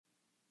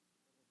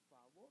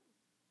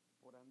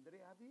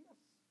Díaz,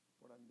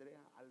 por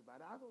Andrea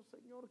Alvarado,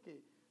 Señor,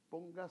 que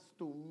pongas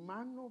tu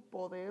mano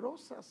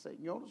poderosa,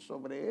 Señor,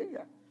 sobre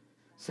ella.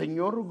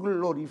 Señor,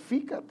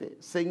 glorifícate.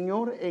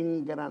 Señor,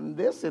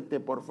 engrandécete,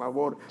 por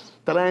favor.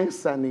 Trae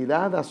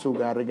sanidad a su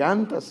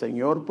garganta,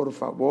 Señor, por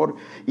favor.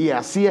 Y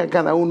así a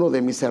cada uno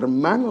de mis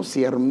hermanos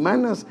y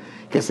hermanas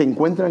que se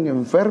encuentran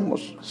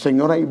enfermos.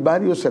 Señor, hay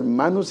varios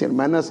hermanos y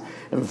hermanas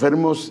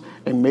enfermos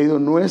en medio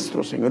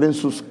nuestro, Señor, en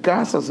sus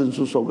casas, en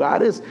sus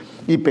hogares.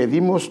 Y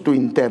pedimos tu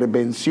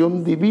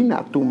intervención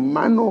divina, tu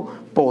mano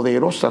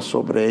poderosa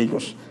sobre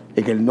ellos.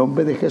 En el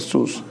nombre de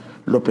Jesús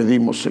lo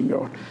pedimos,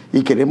 Señor,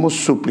 y queremos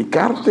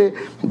suplicarte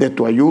de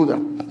tu ayuda,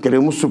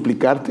 queremos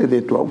suplicarte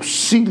de tu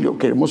auxilio,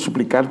 queremos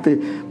suplicarte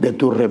de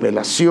tu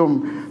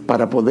revelación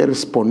para poder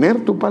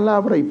exponer tu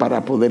palabra y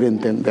para poder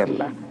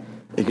entenderla.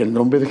 En el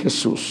nombre de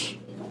Jesús.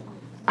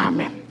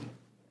 Amén.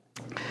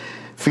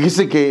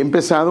 Fíjese que he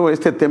empezado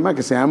este tema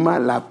que se llama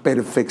la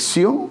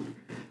perfección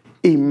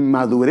y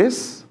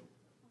madurez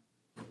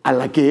a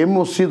la que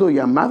hemos sido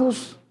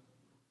llamados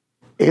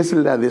es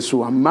la de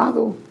su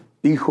amado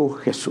Hijo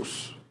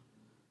Jesús.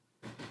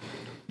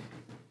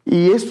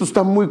 Y esto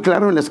está muy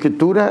claro en la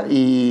Escritura,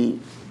 y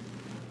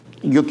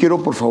yo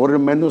quiero, por favor,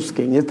 hermanos,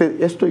 que en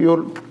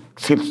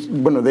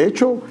de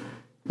hecho,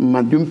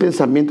 mandé un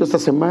pensamiento esta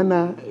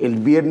semana, el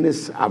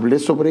viernes hablé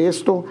sobre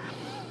esto,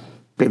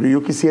 pero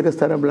yo quisiera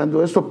estar hablando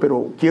de esto,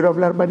 pero quiero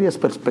hablar varias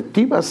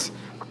perspectivas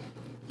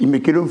y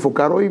me quiero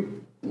enfocar hoy.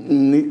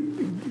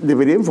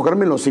 Debería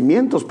enfocarme en los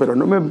cimientos, pero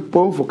no me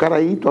puedo enfocar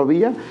ahí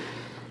todavía,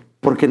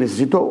 porque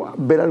necesito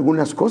ver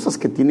algunas cosas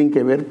que tienen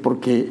que ver,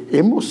 porque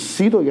hemos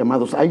sido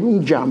llamados. Hay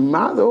un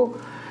llamado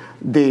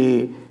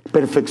de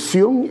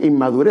perfección y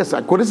madurez.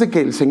 Acuérdense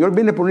que el Señor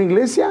viene por una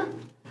iglesia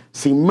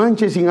sin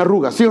mancha y sin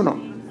arrugas, ¿sí o no?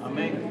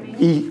 Amén.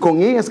 Y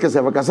con ella es que se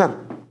va a casar.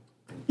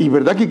 Y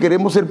verdad que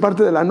queremos ser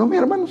parte de la novia,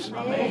 hermanos.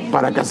 Amén.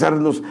 Para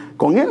casarnos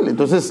con Él.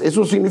 Entonces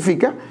eso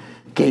significa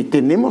que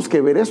tenemos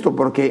que ver esto,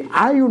 porque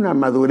hay una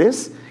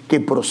madurez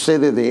que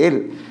procede de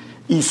Él.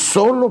 Y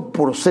solo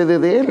procede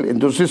de Él.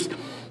 Entonces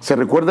se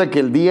recuerda que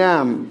el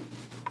día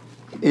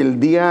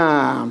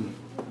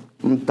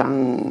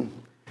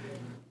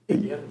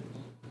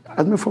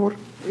hazme un favor,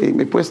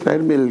 ¿me puedes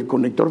traerme el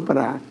conector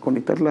para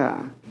conectarla?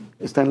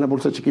 Está en la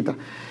bolsa chiquita.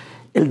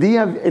 El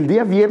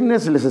día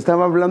viernes les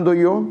estaba hablando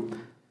yo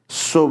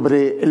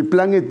sobre el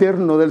plan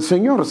eterno del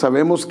Señor.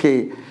 Sabemos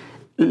que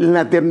en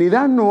la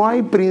eternidad no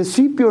hay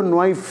principio,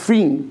 no hay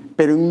fin,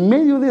 pero en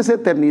medio de esa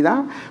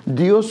eternidad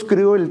Dios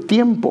creó el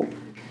tiempo.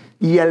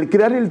 Y al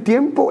crear el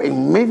tiempo,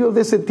 en medio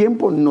de ese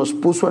tiempo, nos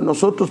puso a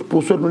nosotros,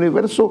 puso el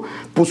universo,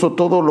 puso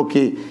todo lo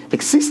que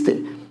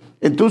existe.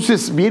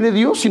 Entonces viene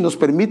Dios y nos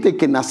permite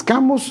que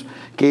nazcamos,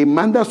 que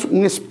mandas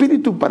un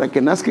espíritu para que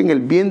nazca en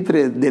el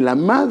vientre de la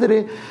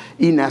madre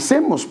y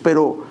nacemos.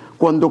 Pero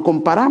cuando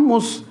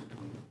comparamos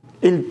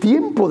el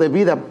tiempo de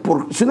vida,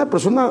 si una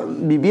persona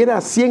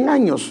viviera 100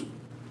 años,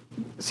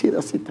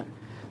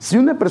 si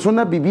una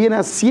persona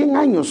viviera 100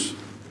 años,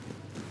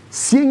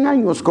 100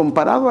 años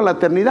comparado a la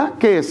eternidad,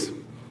 ¿qué es?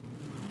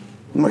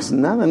 No es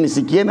nada, ni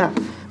siquiera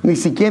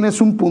es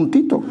un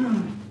puntito,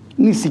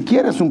 ni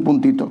siquiera es un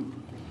puntito.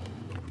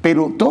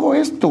 Pero todo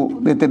esto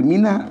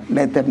determina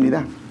la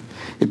eternidad.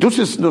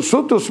 Entonces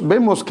nosotros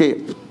vemos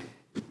que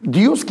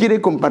Dios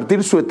quiere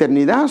compartir su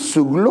eternidad,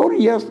 su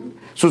gloria,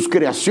 sus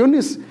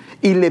creaciones,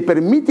 y le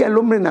permite al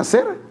hombre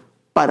nacer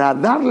para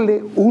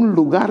darle un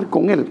lugar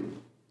con Él.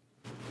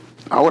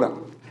 Ahora,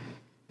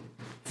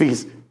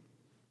 fíjese.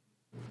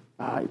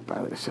 Ay,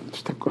 Padre Santo,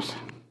 esta cosa.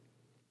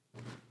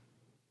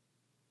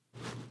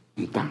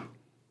 No está.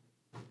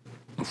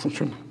 No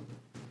funciona.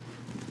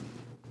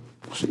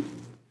 ¿O sí?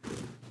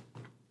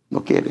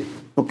 No quiere.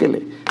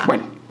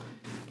 Bueno,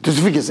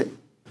 entonces fíjese.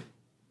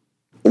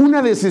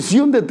 Una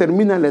decisión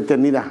determina la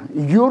eternidad.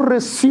 Yo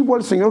recibo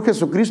al Señor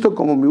Jesucristo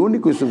como mi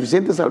único y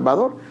suficiente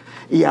Salvador,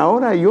 y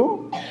ahora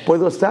yo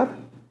puedo estar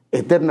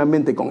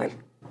eternamente con Él.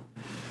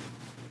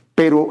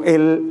 Pero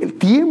el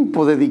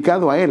tiempo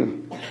dedicado a Él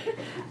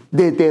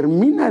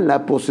determina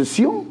la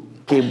posesión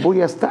que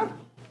voy a estar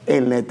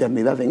en la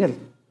eternidad en Él.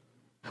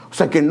 O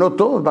sea que no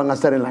todos van a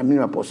estar en la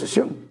misma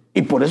posesión.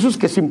 Y por eso es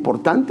que es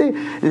importante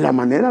la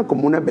manera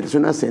como una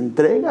persona se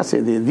entrega,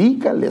 se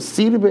dedica, le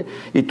sirve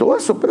y todo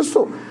eso. Pero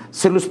eso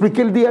se lo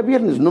expliqué el día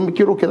viernes. No me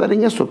quiero quedar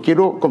en eso.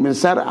 Quiero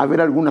comenzar a ver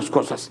algunas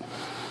cosas.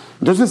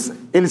 Entonces,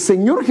 el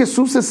Señor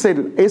Jesús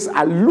es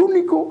al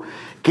único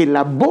que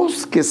la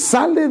voz que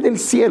sale del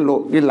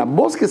cielo y la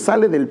voz que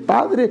sale del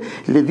Padre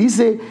le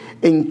dice: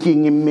 en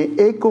quien me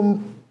he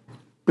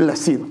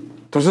complacido.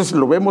 Entonces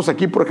lo vemos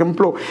aquí, por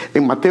ejemplo,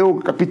 en Mateo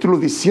capítulo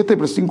 17,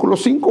 versículo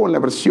 5, en la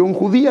versión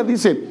judía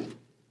dice: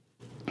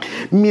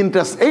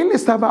 mientras Él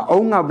estaba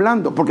aún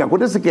hablando, porque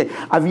acuérdense que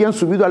habían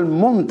subido al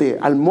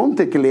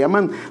monte que le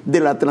llaman de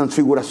la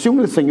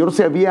transfiguración. El Señor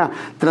se había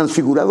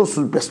transfigurado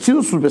sus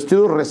vestidos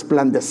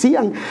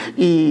resplandecían,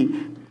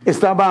 y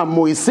estaba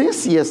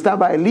Moisés y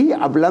estaba Elí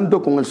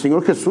hablando con el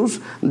Señor Jesús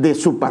de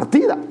su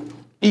partida.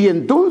 Y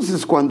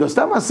entonces cuando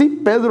estaba así,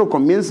 Pedro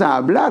comienza a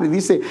hablar y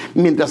dice: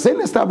 mientras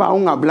él estaba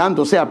aún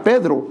hablando, o sea,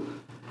 Pedro,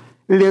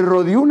 le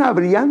rodeó una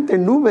brillante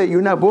nube y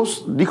una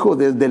voz dijo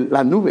desde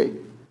la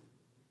nube: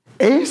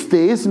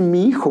 este es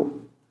mi Hijo,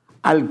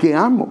 al que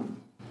amo,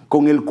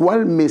 con el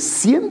cual me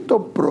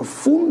siento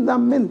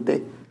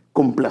profundamente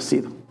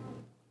complacido.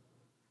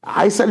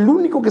 Es el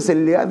único que se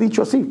le ha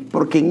dicho así,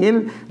 porque en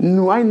él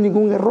no hay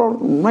ningún error,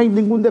 no hay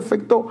ningún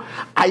defecto,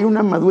 hay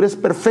una madurez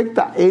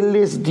perfecta. Él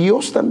es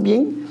Dios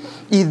también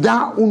y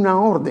da una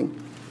orden: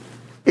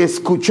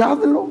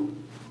 escuchadlo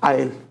a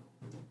él.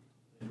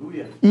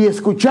 Y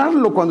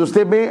escucharlo, cuando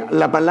usted ve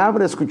la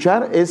palabra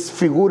escuchar, es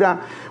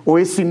figura o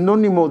es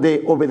sinónimo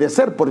de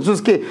obedecer. Por eso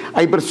es que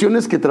hay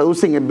versiones que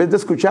traducen, en vez de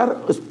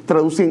escuchar,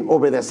 traducen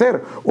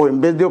obedecer, o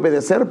en vez de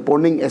obedecer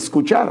ponen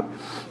escuchar,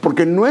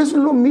 porque no es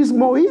lo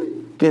mismo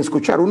oír que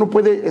escuchar. Uno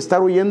puede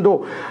estar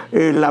oyendo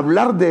el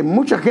hablar de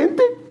mucha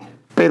gente,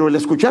 pero el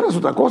escuchar es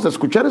otra cosa.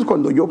 Escuchar es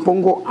cuando yo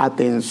pongo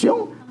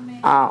atención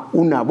a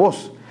una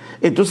voz.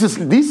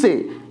 Entonces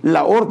dice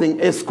la orden: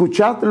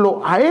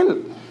 escuchadlo a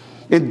él.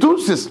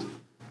 Entonces,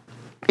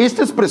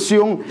 esta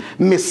expresión,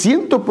 me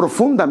siento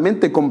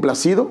profundamente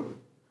complacido,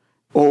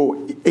 o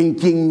en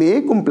quien me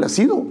he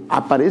complacido,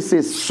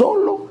 aparece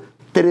solo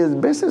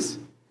 3 veces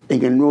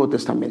en el Nuevo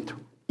Testamento.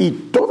 Y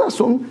todas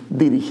son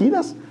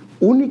dirigidas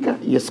única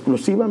y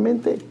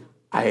exclusivamente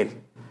a él.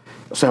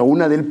 O sea,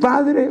 una del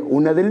Padre,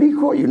 una del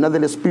Hijo y una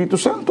del Espíritu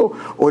Santo,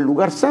 o el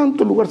lugar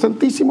santo, el lugar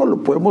santísimo.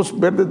 Lo podemos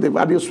ver desde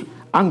varios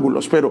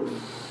ángulos, pero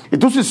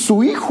entonces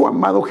su Hijo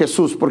amado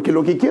Jesús, porque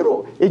lo que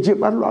quiero es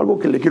llevarlo a algo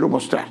que le quiero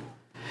mostrar,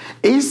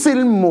 es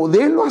el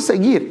modelo a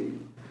seguir.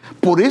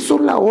 Por eso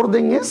la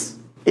orden es: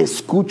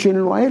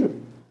 escúchenlo a él.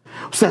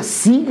 O sea,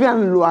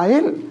 síganlo a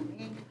él,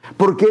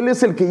 porque él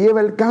es el que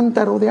lleva el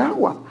cántaro de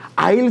agua.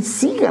 A él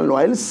síganlo,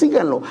 a él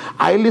síganlo,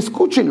 a él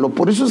escúchenlo.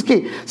 Por eso es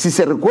que, si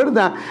se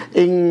recuerda,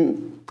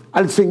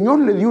 al Señor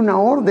le dio una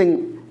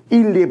orden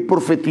y le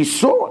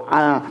profetizó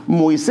a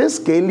Moisés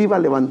que él iba a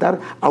levantar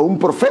a un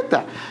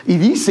profeta. Y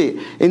dice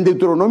en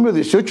Deuteronomio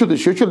 18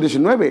 al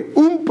 19: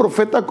 un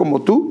profeta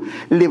como tú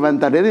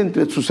levantaré de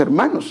entre sus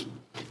hermanos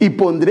y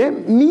pondré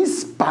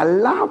mis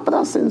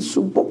palabras en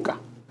su boca.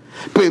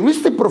 Pero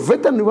este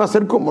profeta no iba a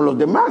ser como los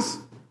demás,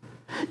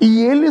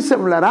 y él les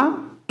hablará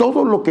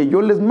todo lo que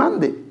yo les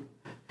mande.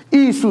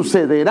 Y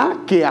sucederá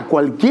que a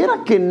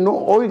cualquiera que no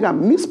oiga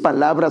mis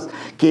palabras,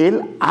 que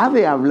él ha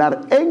de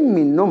hablar en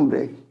mi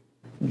nombre,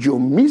 yo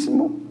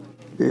mismo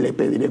le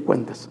pediré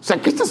cuentas. O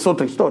sea, que esta es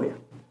otra historia.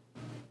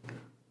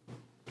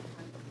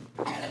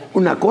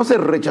 Una cosa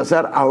es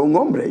rechazar a un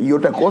hombre y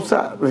otra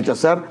cosa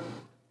rechazar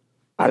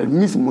al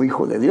mismo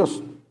Hijo de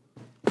Dios.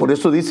 Por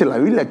eso dice la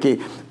Biblia que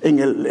en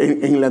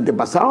el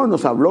antepasado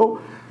nos habló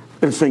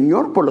el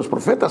Señor por los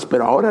profetas,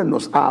 pero ahora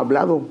nos ha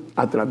hablado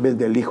a través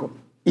del Hijo.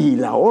 Y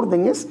la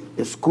orden es: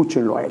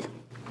 escúchenlo a él,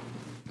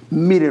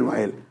 mírenlo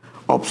a él,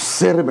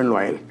 obsérvenlo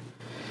a él.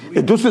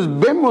 Entonces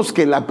vemos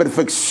que la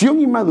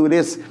perfección y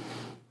madurez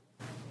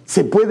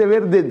se puede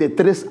ver desde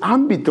 3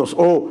 ámbitos,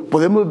 o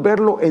podemos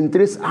verlo en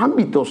 3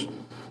 ámbitos.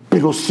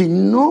 Pero si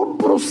no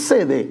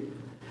procede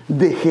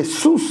de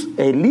Jesús,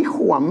 el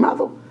Hijo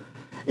amado,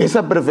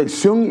 esa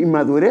perfección y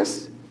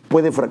madurez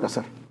puede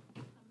fracasar.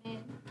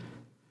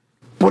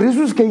 Por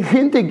eso es que hay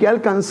gente que ha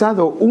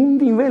alcanzado un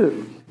nivel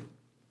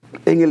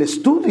en el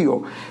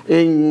estudio,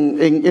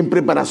 en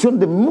preparación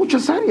de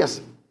muchas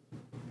áreas,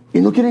 y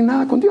no quieren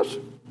nada con Dios.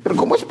 Pero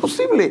 ¿cómo es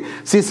posible?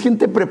 Si es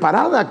gente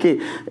preparada que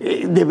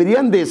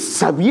deberían de,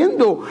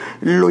 sabiendo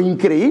lo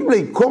increíble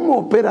y cómo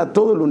opera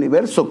todo el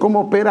universo,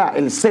 cómo opera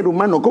el ser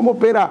humano, cómo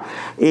opera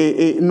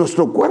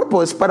nuestro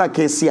cuerpo, es para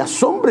que se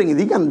asombren y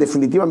digan: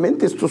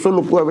 definitivamente esto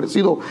solo puede haber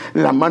sido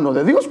la mano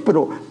de Dios.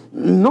 Pero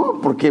no,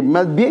 porque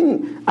más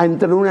bien ha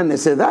entrado una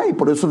necedad, y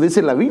por eso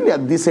dice la Biblia: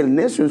 dice el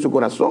necio en su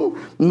corazón,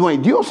 no hay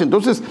Dios.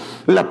 Entonces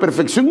la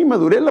perfección y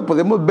madurez la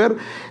podemos ver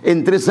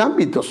en 3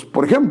 ámbitos.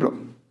 Por ejemplo,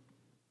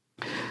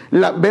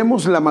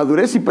 vemos la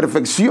madurez y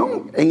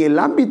perfección en el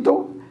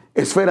ámbito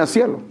esfera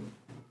cielo.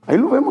 Ahí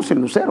lo vemos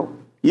en Lucero.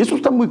 Y eso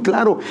está muy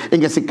claro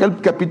en Ezequiel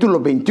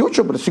capítulo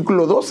 28,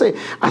 versículo 12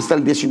 hasta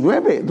el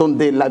 19,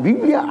 donde la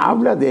Biblia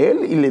habla de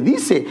él y le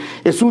dice,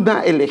 es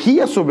una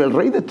elegía sobre el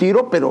rey de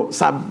Tiro, pero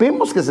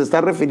sabemos que se está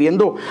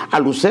refiriendo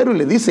a Lucero, y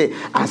le dice: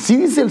 así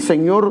dice el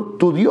Señor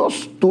tu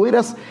Dios, tú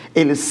eras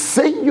el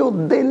sello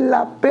de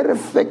la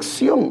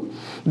perfección,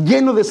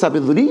 lleno de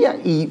sabiduría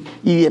y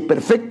de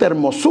perfecta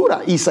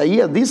hermosura.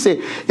 Isaías dice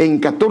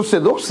en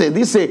 14:12,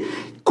 dice: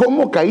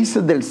 ¿cómo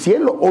caíste del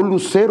cielo, oh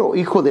lucero,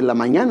 hijo de la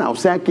mañana? O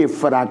sea que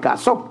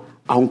fracasó,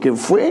 aunque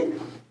fue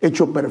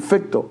hecho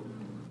perfecto.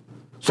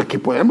 O sea que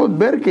podemos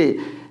ver que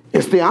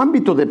este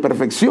ámbito de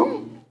perfección,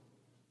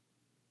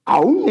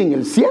 aún en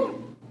el cielo,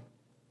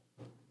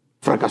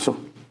 fracasó.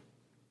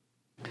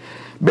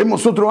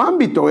 Vemos otro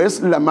ámbito,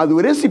 es la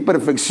madurez y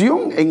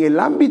perfección en el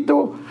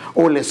ámbito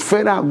o la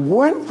esfera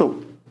huerto.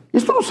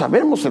 Esto lo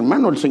sabemos,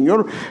 hermano. El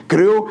Señor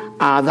creó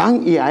a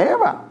Adán y a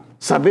Eva.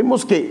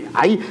 Sabemos que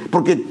hay,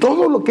 porque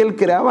todo lo que él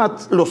creaba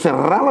lo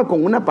cerraba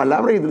con una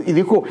palabra y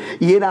dijo,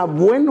 y era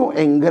bueno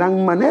en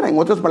gran manera. En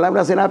otras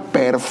palabras, era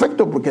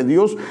perfecto, porque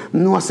Dios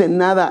no hace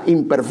nada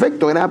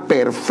imperfecto, era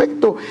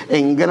perfecto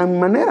en gran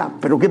manera.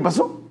 Pero ¿qué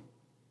pasó?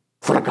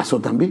 fracasó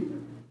también.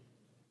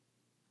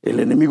 El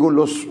enemigo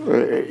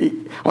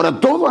ahora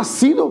todo ha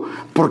sido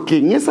porque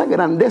en esa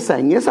grandeza,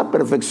 en esa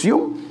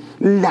perfección,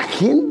 la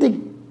gente,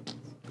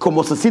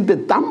 como se siente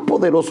tan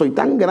poderoso y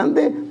tan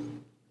grande,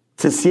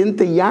 se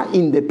siente ya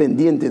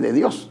independiente de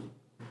Dios.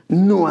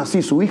 No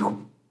así su Hijo.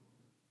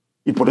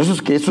 Y por eso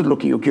es que eso es lo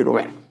que yo quiero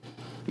ver.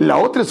 La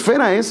otra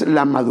esfera es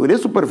la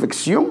madurez o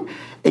perfección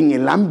en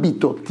el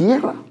ámbito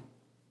tierra.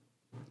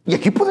 Y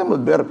aquí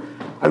podemos ver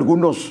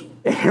algunos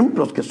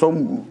ejemplos que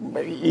son,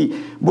 y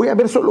voy a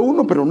ver solo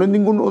uno, pero no es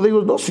ninguno de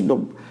ellos dos,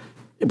 sino,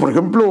 por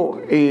ejemplo,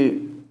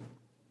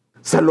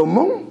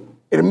 Salomón,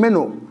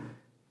 hermano,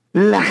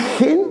 la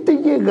gente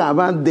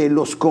llegaba de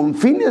los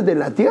confines de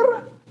la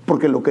tierra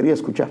porque lo quería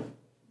escuchar.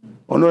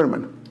 ¿O no,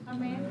 hermano?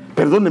 Amén.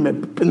 Perdóneme,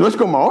 no es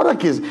como ahora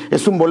que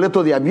es un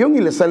boleto de avión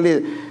y le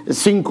sale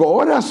 5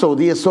 horas o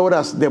 10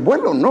 horas de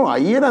vuelo. No,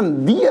 ahí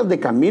eran días de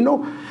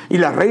camino y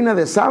la reina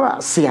de Saba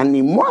se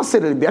animó a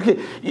hacer el viaje.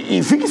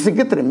 Y fíjese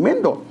qué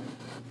tremendo,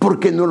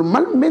 porque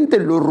normalmente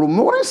los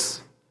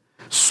rumores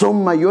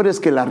son mayores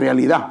que la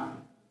realidad,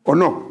 ¿o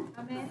no?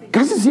 Amén.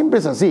 Casi siempre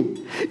es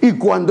así. Y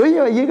cuando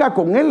ella llega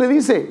con él, le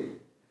dice: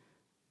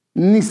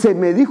 ni se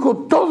me dijo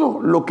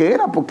todo lo que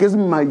era, porque es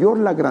mayor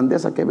la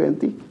grandeza que ve en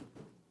ti.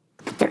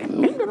 Qué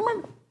tremendo,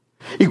 hermano.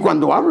 Y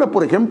cuando habla,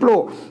 por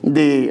ejemplo,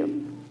 de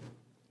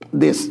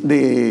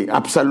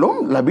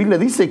Absalón, la Biblia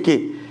dice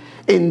que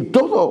en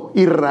todo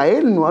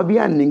Israel no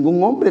había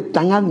ningún hombre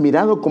tan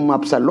admirado como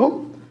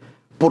Absalón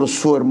por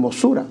su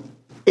hermosura.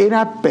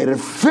 Era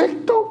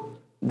perfecto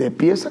de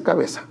pies a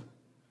cabeza.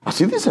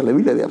 Así dice la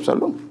Biblia de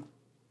Absalón.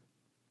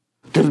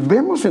 Entonces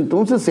vemos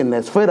entonces en la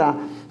esfera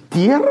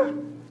tierra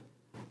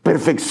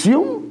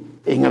perfección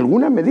en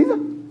alguna medida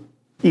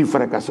y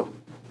fracasó.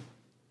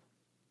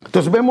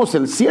 Entonces vemos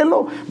el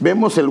cielo,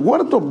 vemos el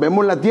huerto,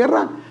 vemos la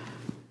tierra,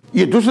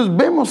 y entonces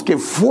vemos que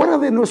fuera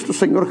de nuestro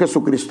Señor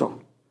Jesucristo,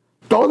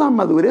 toda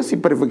madurez y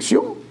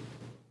perfección,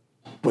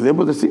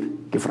 podemos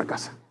decir que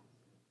fracasa.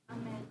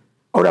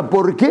 Ahora,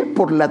 ¿por qué?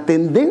 Por la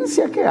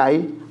tendencia que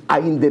hay a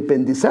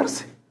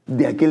independizarse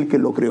de aquel que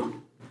lo creó,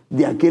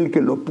 de aquel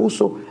que lo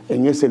puso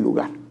en ese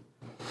lugar.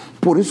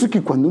 Por eso es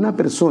que cuando una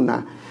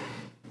persona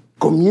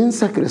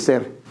comienza a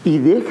crecer y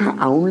deja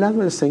a un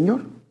lado al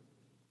Señor,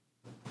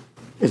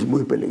 es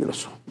muy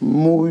peligroso,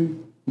 muy,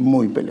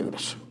 muy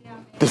peligroso.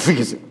 Entonces,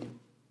 fíjese.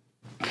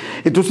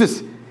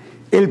 Entonces,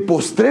 el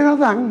postrer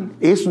Adán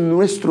es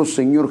nuestro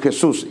Señor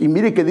Jesús. Y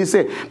mire que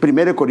dice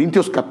 1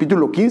 Corintios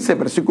capítulo 15,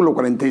 versículo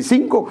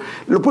 45.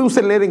 Lo puede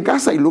usted leer en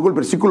casa, y luego el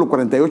versículo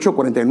 48,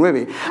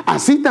 49.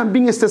 Así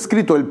también está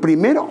escrito: el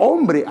primer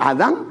hombre,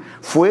 Adán,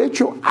 fue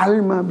hecho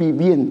alma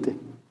viviente.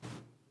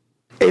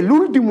 El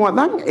último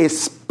Adán,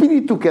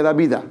 espíritu que da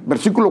vida.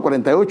 Versículo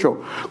 48.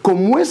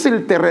 Como es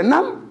el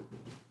terrenal.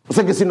 O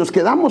sea que si nos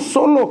quedamos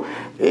solo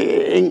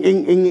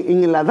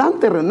en el Adán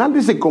terrenal,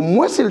 dice: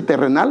 como es el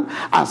terrenal,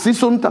 así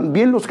son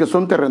también los que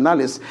son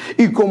terrenales.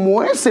 Y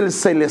como es el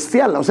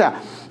celestial, o sea,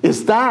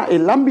 está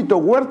el ámbito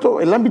huerto,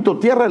 el ámbito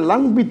tierra, el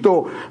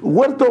ámbito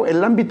huerto,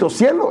 el ámbito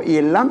cielo y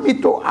el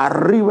ámbito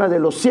arriba de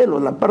los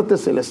cielos, la parte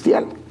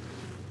celestial.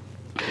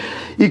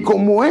 Y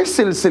como es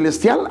el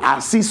celestial,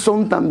 así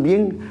son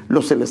también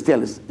los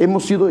celestiales.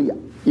 Hemos sido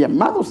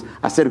llamados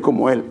a ser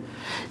como Él.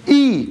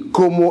 Y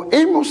como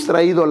hemos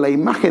traído la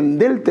imagen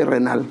del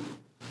terrenal,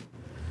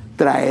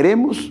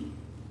 traeremos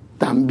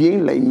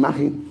también la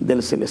imagen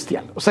del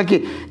celestial. O sea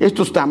que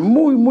esto está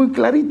muy, muy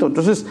clarito.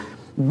 Entonces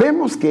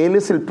vemos que Él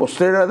es el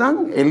postrer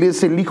Adán, Él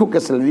es el Hijo que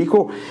se le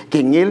dijo que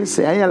en Él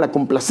se halla la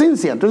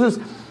complacencia. Entonces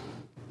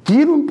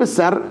quiero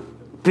empezar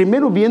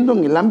primero viendo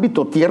en el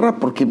ámbito tierra,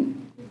 porque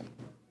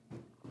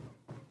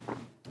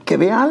que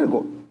vea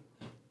algo.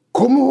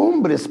 Como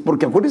hombres,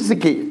 porque acuérdense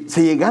que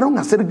se llegaron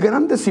a ser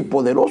grandes y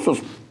poderosos,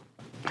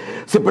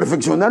 se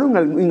perfeccionaron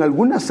en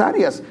algunas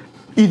áreas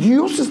y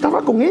Dios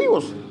estaba con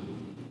ellos,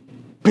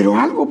 pero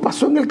algo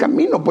pasó en el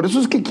camino. Por eso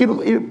es que quiero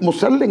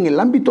mostrarle en el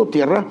ámbito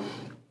tierra,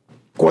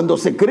 cuando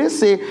se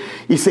crece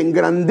y se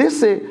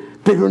engrandece,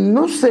 pero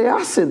no se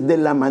hace de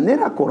la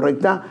manera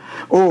correcta,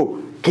 o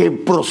que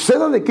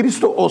proceda de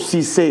Cristo, o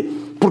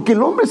si porque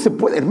el hombre se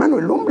puede, hermano,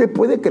 el hombre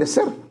puede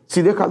crecer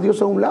si deja a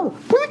Dios a un lado,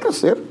 puede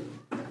crecer.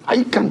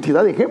 Hay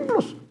cantidad de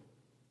ejemplos.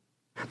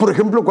 Por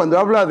ejemplo, cuando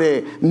habla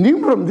de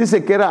Nimrod,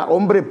 dice que era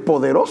hombre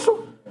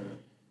poderoso.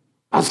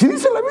 Así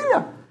dice la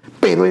Biblia,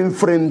 pero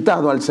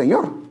enfrentado al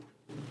Señor.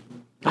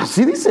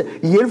 Así dice.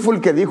 Y él fue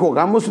el que dijo: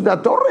 hagamos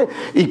una torre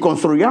y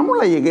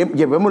construyámosla y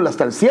llevémosla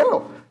hasta el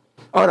cielo.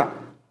 Ahora,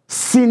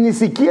 si ni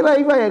siquiera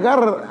iba a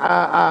llegar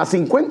a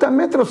 50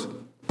 metros,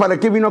 ¿para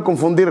qué vino a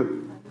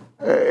confundir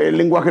el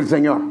lenguaje del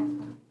Señor?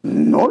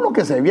 No, lo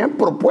que se habían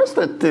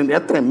propuesto,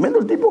 tendría tremendo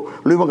el tipo,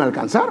 lo iban a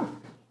alcanzar.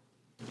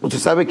 Usted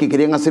sabe que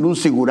querían hacer un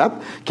sigurat,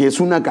 que es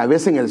una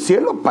cabeza en el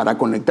cielo, para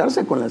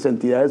conectarse con las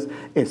entidades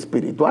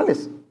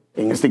espirituales.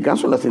 En este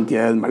caso, las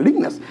entidades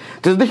malignas.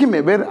 Entonces,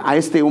 déjeme ver a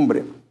este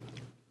hombre.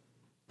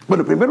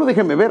 Bueno, primero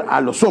déjeme ver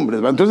a los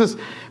hombres, ¿va? Entonces,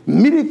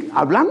 mire,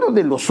 hablando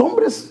de los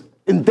hombres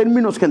en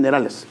términos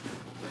generales.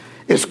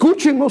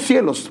 Escuchen, oh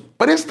cielos,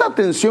 presta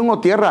atención,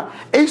 oh tierra,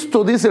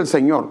 esto dice el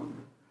Señor.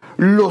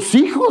 los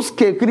hijos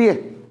que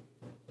crié.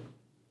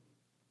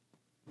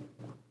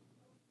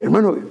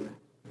 Hermano,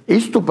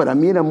 esto para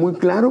mí era muy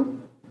claro,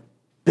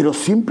 pero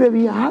siempre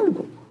había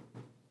algo.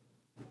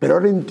 Pero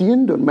ahora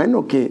entiendo,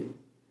 hermano, que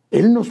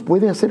Él nos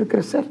puede hacer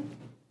crecer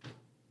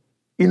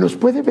y nos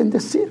puede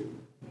bendecir.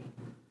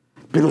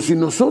 Pero si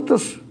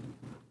nosotros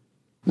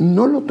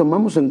no lo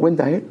tomamos en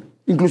cuenta a Él,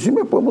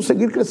 inclusive podemos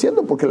seguir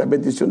creciendo porque la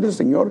bendición del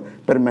Señor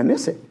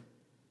permanece.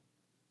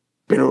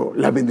 Pero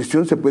la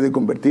bendición se puede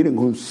convertir en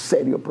un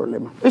serio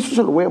problema. Eso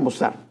se lo voy a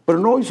mostrar, pero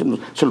no hoy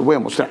se lo voy a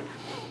mostrar.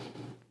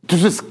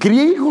 Entonces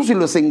crié hijos y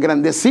los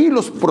engrandecí,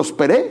 los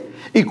prosperé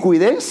y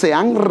cuidé,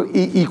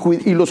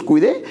 y los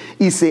cuidé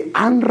y se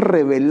han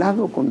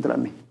rebelado contra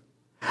mí.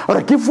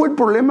 Ahora, ¿qué fue el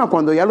problema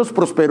cuando ya los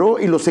prosperó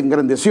y los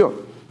engrandeció?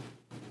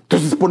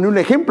 Entonces pone un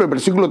ejemplo, el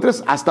versículo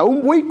 3, hasta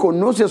un buey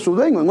conoce a su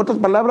dueño. En otras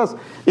palabras,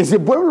 ese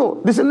pueblo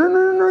dice, no,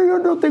 yo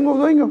no tengo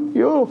dueño,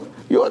 yo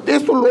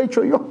esto lo he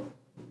hecho yo.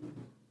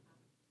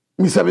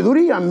 Mi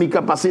sabiduría, mi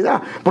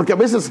capacidad, porque a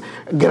veces,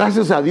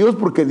 gracias a Dios,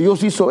 porque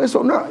Dios hizo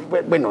eso. No,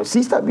 bueno, sí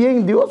está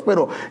bien Dios,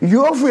 pero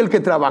yo fui el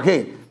que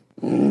trabajé.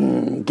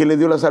 ¿Quién le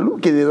dio la salud?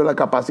 ¿Quién le dio la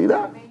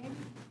capacidad?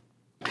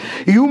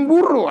 Y un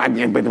burro,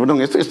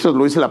 perdón, esto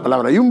lo dice la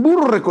palabra, y un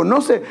burro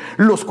reconoce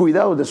los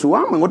cuidados de su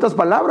amo. En otras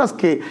palabras,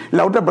 que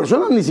la otra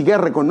persona ni siquiera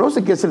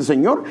reconoce que es el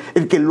Señor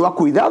el que lo ha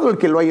cuidado, el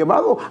que lo ha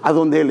llevado a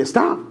donde Él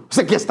está. O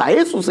sea que hasta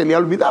eso se le ha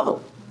olvidado.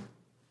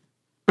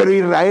 Pero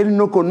Israel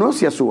no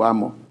conoce a su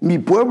amo. Mi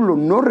pueblo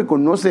no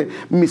reconoce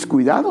mis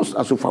cuidados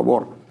a su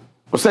favor.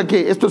 O sea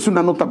que esto es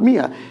una nota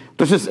mía.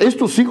 Entonces,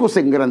 estos hijos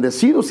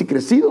engrandecidos y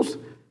crecidos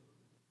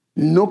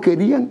no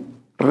querían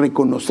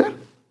reconocer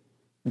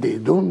de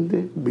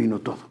dónde vino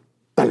todo.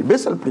 Tal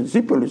vez al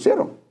principio lo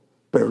hicieron,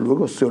 pero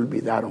luego se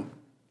olvidaron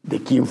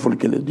de quién fue el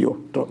que les dio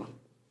todo.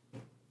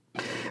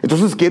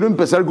 Entonces, quiero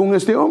empezar con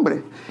este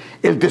hombre.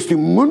 El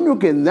testimonio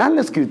que da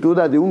la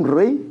escritura de un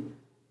rey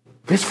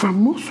es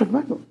famoso,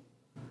 hermano.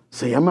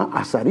 Se llama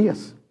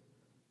Azarías.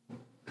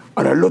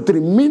 Ahora, lo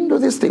tremendo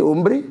de este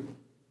hombre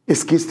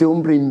es que este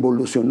hombre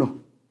involucionó.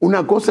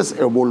 Una cosa es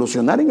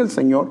evolucionar en el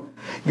Señor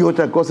y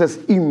otra cosa es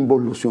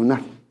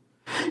involucionar.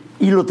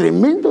 Y lo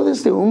tremendo de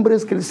este hombre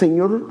es que el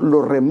Señor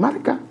lo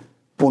remarca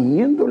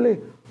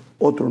poniéndole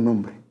otro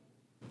nombre.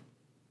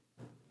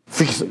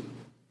 Fíjese.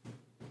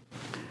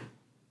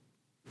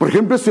 Por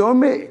ejemplo, este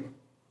hombre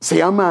se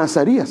llama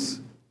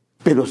Azarías,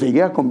 pero se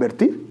llega a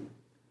convertir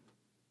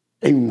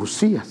en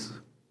Usías.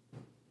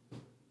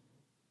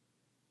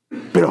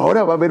 Pero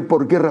ahora va a ver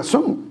por qué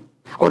razón.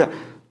 Ahora,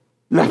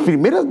 las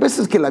primeras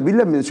veces que la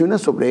Biblia menciona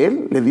sobre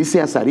él, le dice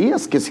a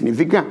Azarías, que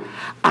significa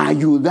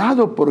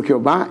ayudado por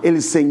Jehová,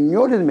 el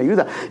Señor es mi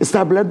ayuda.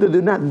 Está hablando de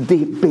una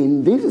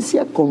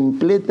dependencia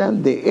completa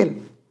de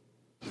él.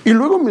 Y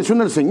luego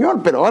menciona al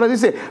Señor, pero ahora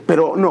dice,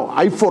 pero no,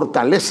 hay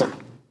fortaleza.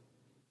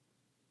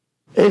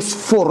 Es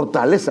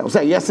fortaleza, o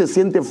sea, ya se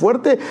siente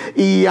fuerte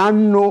y ya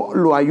no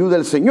lo ayuda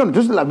el Señor.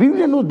 Entonces la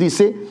Biblia nos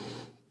dice,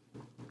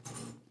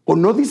 o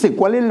no dice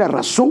cuál es la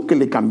razón que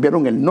le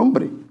cambiaron el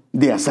nombre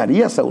de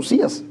Azarías a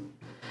Usías.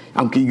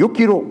 Aunque yo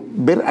quiero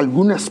ver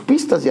algunas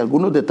pistas y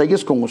algunos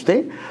detalles con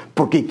usted,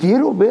 porque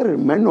quiero ver,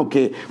 hermano,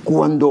 que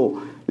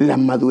cuando la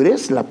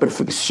madurez, la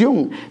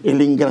perfección,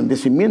 el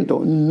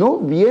engrandecimiento no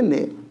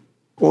viene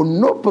o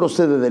no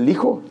procede del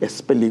Hijo,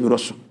 es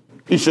peligroso.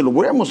 Y se lo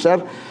voy a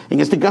mostrar, en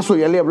este caso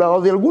ya le he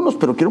hablado de algunos,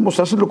 pero quiero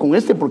mostrárselo con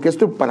este, porque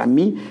esto para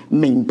mí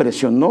me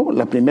impresionó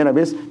la primera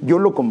vez. Yo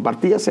lo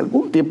compartí hace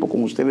algún tiempo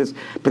con ustedes,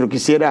 pero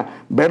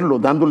quisiera verlo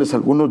dándoles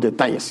algunos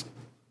detalles.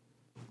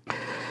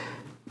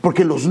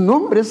 Porque los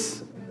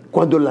nombres,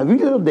 cuando la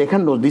Biblia los deja,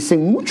 nos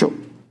dicen mucho.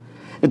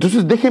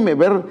 Entonces déjenme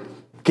ver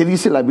qué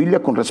dice la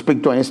Biblia con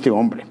respecto a este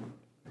hombre.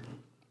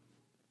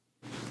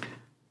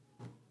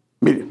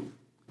 Mire,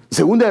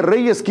 Segunda de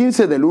Reyes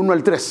 15 del 1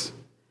 al 3.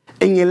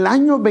 En el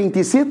año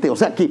 27, o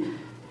sea que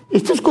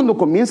esto es cuando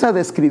comienza a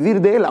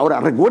describir de él. Ahora,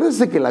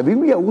 recuérdense que la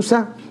Biblia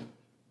usa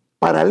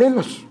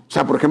paralelos. O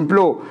sea, por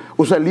ejemplo,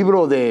 usa el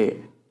libro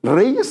de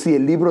Reyes y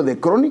el libro de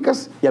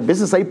Crónicas, y a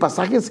veces hay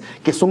pasajes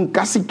que son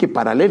casi que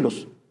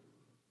paralelos,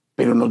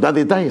 pero nos da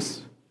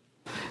detalles.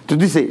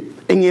 Entonces dice,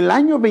 en el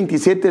año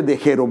 27 de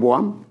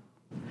Jeroboam,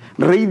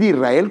 rey de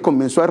Israel,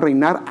 comenzó a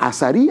reinar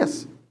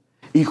Azarías,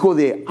 hijo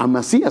de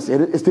Amasías.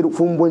 Este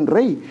fue un buen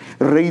rey,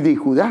 rey de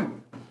Judá.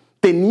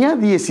 Tenía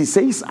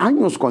 16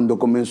 años cuando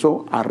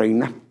comenzó a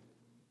reinar.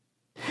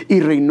 Y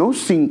reinó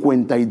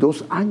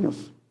 52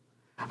 años.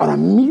 Ahora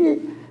mire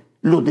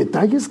los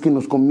detalles que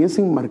nos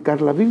comienzan a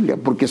marcar la Biblia,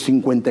 porque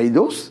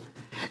 52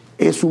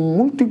 es un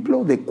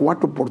múltiplo de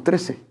 4 por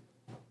 13.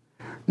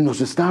 Nos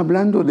está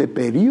hablando de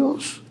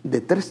periodos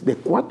de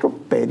 4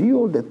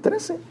 periodos de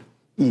 13.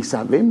 Y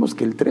sabemos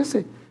que el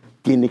 13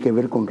 tiene que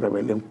ver con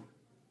rebelión.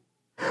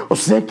 O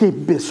sea que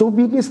empezó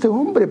bien este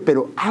hombre,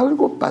 pero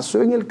algo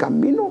pasó en el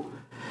camino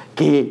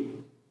que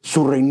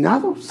su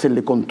reinado se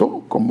le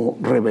contó como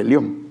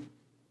rebelión.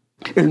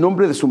 El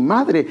nombre de su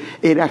madre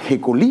era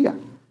Jecolía,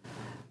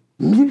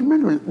 Mire,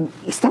 hermano,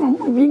 estaba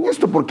muy bien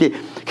esto, porque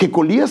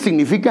Jecolías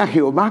significa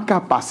Jehová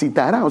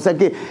capacitará, o sea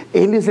que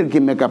Él es el que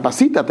me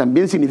capacita.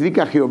 También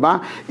significa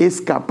Jehová es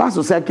capaz,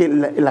 o sea que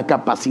la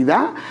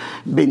capacidad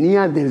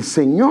venía del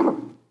Señor.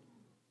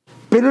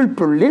 Pero el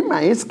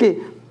problema es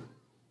que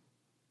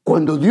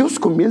cuando Dios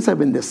comienza a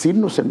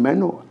bendecirnos,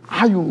 hermano,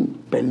 hay un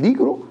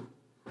peligro.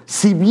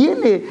 Si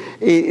viene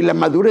la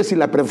madurez y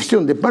la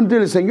perfección de parte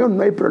del Señor,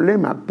 no hay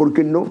problema,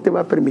 porque no te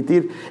va a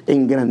permitir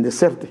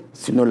engrandecerte,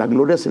 sino la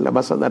gloria se la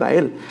vas a dar a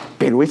Él.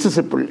 Pero ese es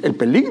el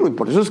peligro, y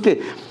por eso es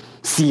que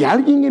si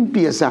alguien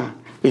empieza,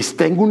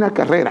 está en una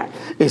carrera,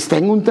 está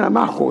en un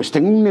trabajo, está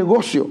en un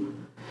negocio,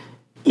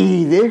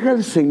 y deja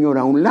al Señor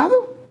a un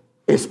lado,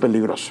 es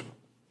peligroso.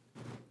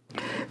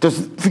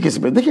 Entonces,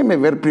 fíjese, déjeme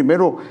ver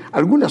primero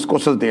algunas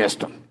cosas de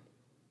esto.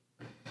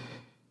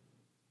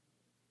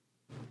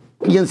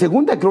 Y en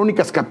 2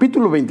 Crónicas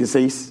capítulo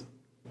 26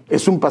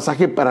 es un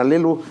pasaje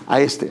paralelo a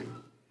este.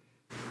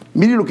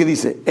 Mire lo que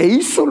dice: e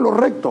hizo lo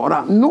recto.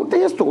 Ahora,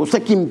 note esto, o sea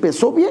que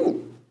empezó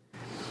bien.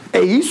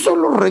 E hizo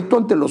lo recto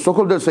ante los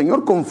ojos del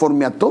Señor,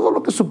 conforme a todo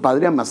lo que su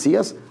padre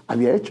Amasías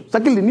había hecho. O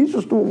sea que el inicio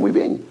estuvo muy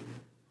bien.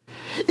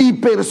 Y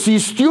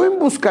persistió en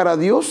buscar a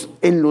Dios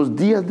en los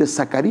días de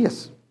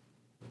Zacarías.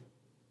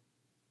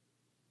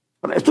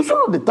 Ahora, estos son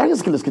los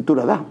detalles que la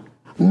Escritura da.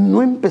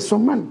 No empezó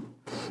mal.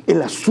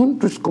 El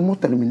asunto es cómo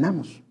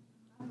terminamos.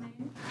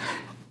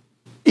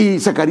 Y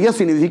Zacarías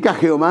significa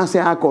Jehová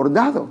se ha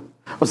acordado.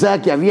 O sea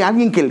que había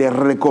alguien que le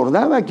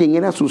recordaba quién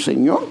era su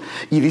Señor.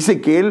 Y dice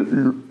que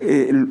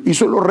él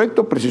hizo lo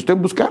recto, persistió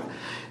en buscar.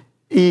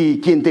 Y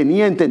quien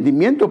tenía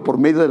entendimiento por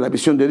medio de la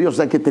visión de Dios. O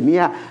sea que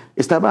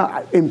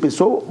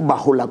empezó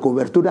bajo la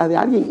cobertura de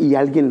alguien y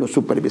alguien lo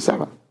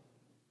supervisaba.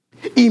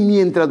 Y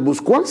mientras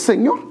buscó al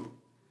Señor,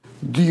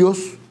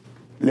 Dios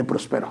le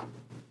prosperó.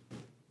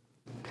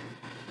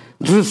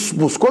 Entonces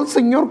buscó al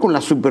Señor con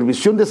la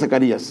supervisión de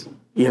Zacarías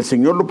y el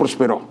Señor lo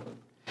prosperó.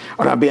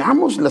 Ahora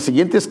veamos la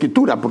siguiente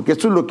escritura, porque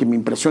esto es lo que me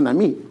impresiona a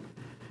mí.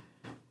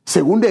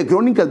 2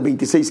 Crónicas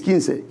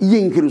 26:15. Y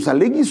en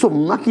Jerusalén hizo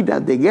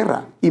máquinas de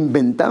guerra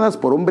inventadas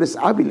por hombres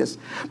hábiles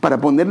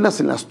para ponerlas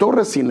en las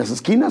torres y en las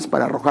esquinas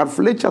para arrojar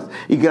flechas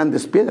y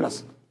grandes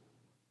piedras.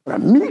 Ahora,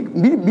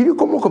 mire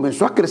cómo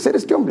comenzó a crecer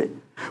este hombre.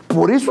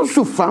 Por eso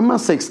su fama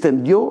se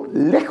extendió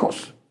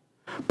lejos,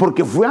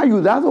 porque fue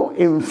ayudado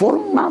en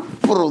forma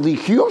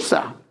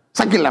prodigiosa. O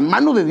sea que la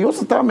mano de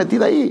Dios estaba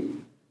metida ahí.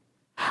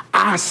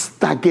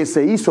 Hasta que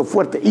se hizo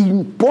fuerte.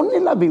 Y pone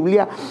la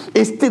Biblia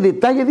este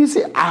detalle,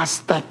 dice,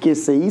 hasta que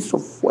se hizo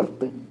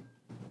fuerte.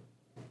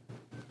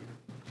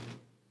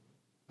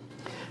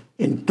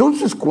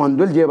 Entonces,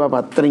 cuando él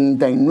llevaba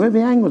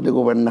 39 años de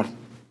gobernar,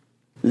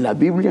 la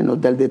Biblia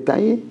nos da el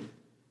detalle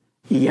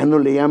y ya no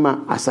le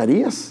llama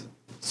Azarías,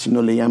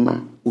 sino le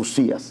llama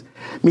Usías.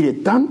 Mire,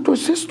 tanto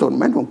es esto,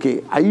 hermano,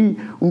 que hay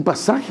un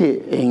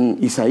pasaje en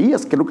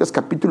Isaías, creo que es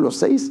capítulo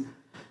 6,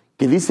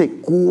 que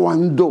dice,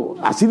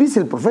 así dice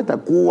el profeta,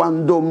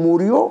 cuando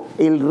murió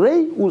el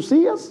rey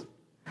Usías,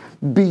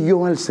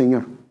 vio al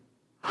Señor.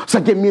 O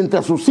sea que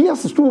mientras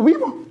Usías estuvo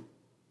vivo,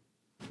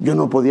 yo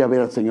no podía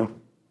ver al Señor.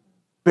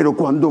 Pero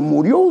cuando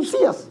murió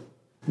Usías,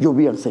 yo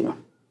vi al Señor.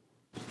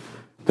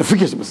 Entonces,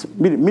 fíjese, pues,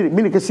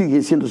 mire qué sigue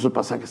diciendo esos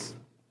pasajes.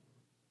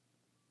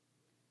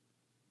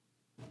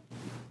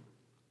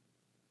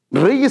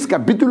 Reyes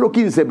capítulo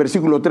 15,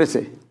 versículo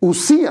 13.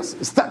 Usías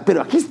está,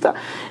 pero aquí está,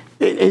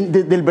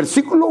 del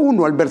versículo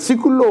 1 al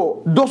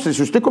versículo 12,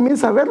 si usted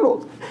comienza a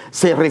verlo,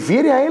 se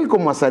refiere a él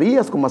como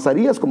Azarías,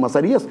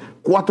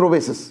 4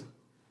 veces.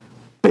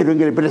 Pero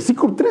en el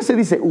versículo 13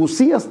 dice,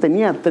 Usías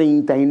tenía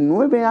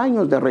 39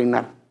 años de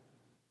reinar.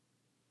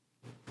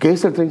 ¿Qué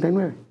es el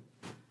 39?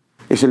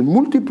 Es el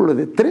múltiplo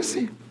de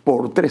 13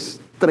 por 3.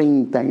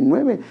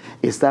 39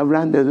 está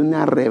hablando de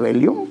una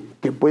rebelión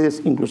que puede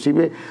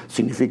inclusive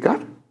significar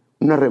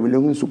una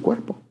rebelión en su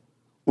cuerpo,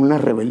 una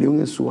rebelión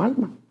en su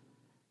alma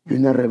y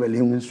una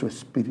rebelión en su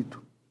espíritu.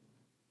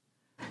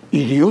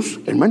 Y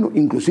Dios, hermano,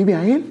 inclusive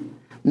a él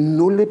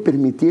no le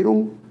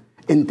permitieron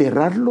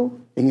enterrarlo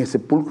en el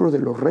sepulcro de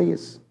los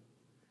reyes,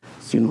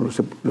 sino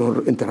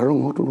lo enterraron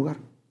en otro lugar.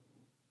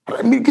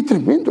 Ahora, mire qué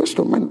tremendo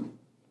esto, hermano.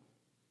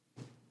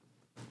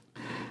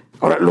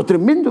 Ahora, lo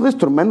tremendo de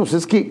esto, hermanos,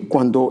 es que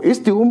cuando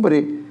este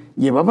hombre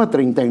llevaba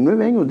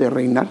 39 años de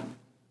reinar,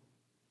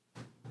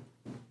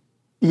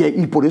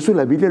 y por eso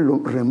la Biblia lo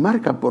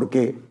remarca,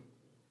 porque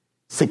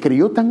se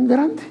creyó tan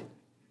grande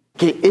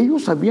que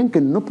ellos sabían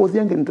que no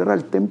podían entrar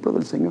al templo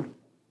del Señor.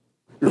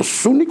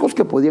 Los únicos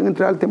que podían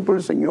entrar al templo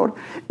del Señor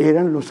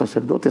eran los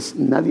sacerdotes,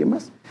 nadie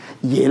más.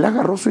 Y él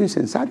agarró su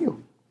incensario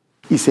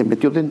y se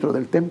metió dentro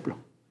del templo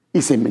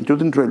y se metió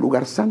dentro del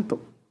lugar santo.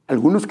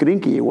 Algunos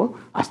creen que llegó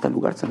hasta el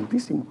lugar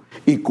santísimo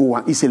y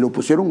se lo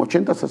pusieron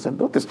 80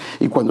 sacerdotes,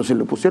 y cuando se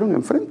lo pusieron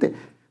enfrente,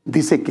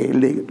 dice que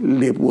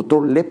le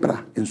botó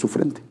lepra en su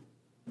frente.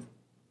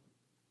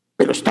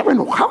 Pero estaba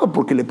enojado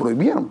porque le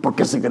prohibieron,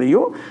 porque se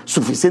creyó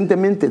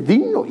suficientemente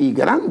digno y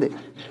grande.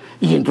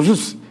 Y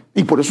entonces,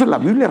 y por eso la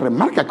Biblia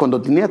remarca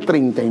cuando tenía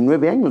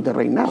 39 años de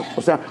reinar,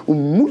 o sea,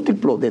 un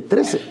múltiplo de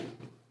 13.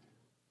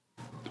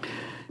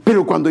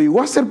 Pero cuando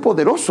llegó a ser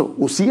poderoso,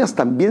 Uzías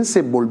también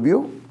se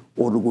volvió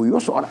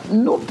orgulloso. Ahora,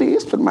 note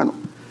esto, hermano.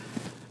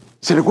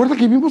 ¿Se recuerda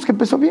que vimos que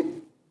empezó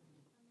bien?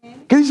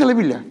 ¿Qué dice la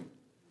Biblia?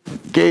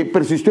 Que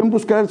persistió en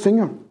buscar al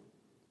Señor.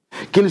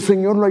 Que el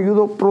Señor lo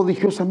ayudó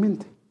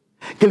prodigiosamente.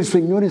 Que el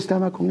Señor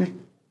estaba con él.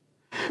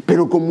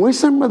 Pero como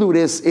esa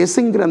madurez,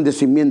 ese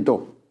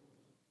engrandecimiento,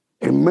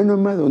 hermano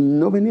amado,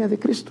 no venía de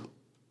Cristo.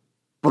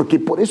 Porque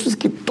por eso es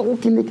que todo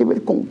tiene que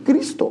ver con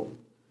Cristo.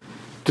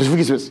 Entonces,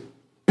 fíjese,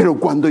 pero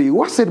cuando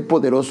llegó a ser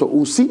poderoso,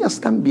 Uzías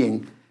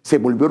también se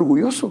volvió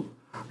orgulloso,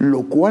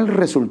 lo cual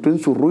resultó en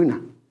su ruina.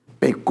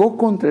 Pecó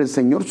contra el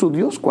Señor su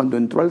Dios cuando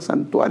entró al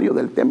santuario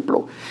del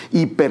templo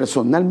y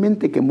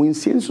personalmente quemó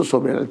incienso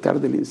sobre el altar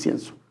del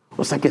incienso.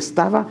 O sea que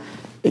estaba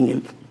en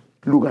el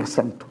lugar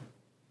santo.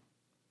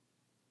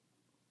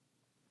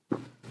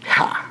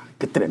 ¡Ja!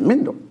 ¡Qué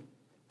tremendo!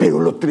 Pero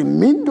lo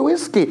tremendo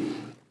es que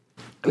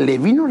le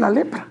vino la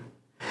lepra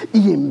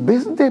y en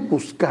vez de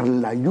buscar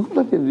la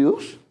ayuda de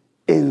Dios,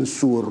 en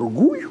su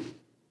orgullo,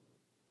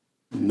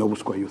 no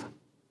buscó ayuda.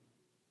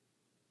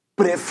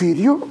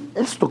 Prefirió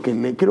esto que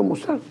le quiero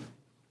mostrar.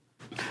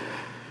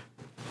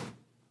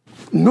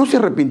 No se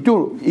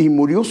arrepintió y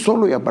murió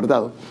solo y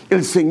apartado.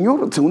 El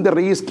Señor, según de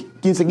Reyes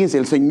 15:15,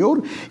 el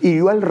Señor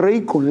hirió al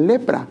rey con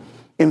lepra,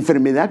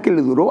 enfermedad que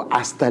le duró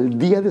hasta el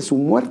día de su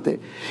muerte,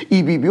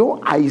 y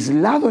vivió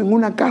aislado en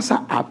una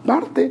casa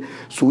aparte.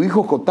 Su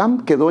hijo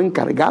Jotam quedó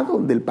encargado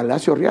del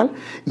palacio real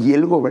y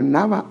él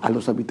gobernaba a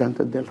los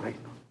habitantes del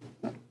reino.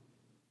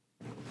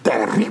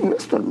 Terrible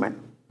esto, hermano.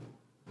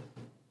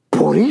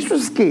 Por eso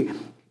es que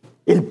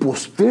el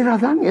postrer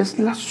Adán es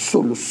la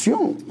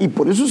solución. Y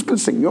por eso es que el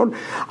Señor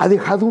ha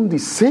dejado un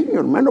diseño,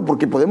 hermano,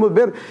 porque podemos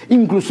ver,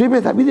 inclusive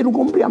David era un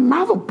hombre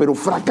amado, pero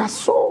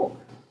fracasó.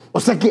 O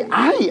sea que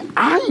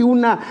hay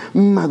una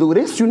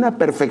madurez y una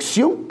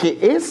perfección que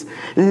es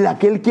la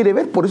que él quiere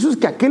ver. Por eso es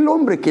que aquel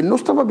hombre que no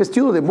estaba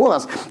vestido de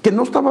bodas, que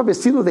no estaba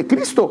vestido de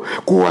Cristo,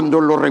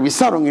 cuando lo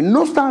revisaron y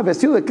no estaba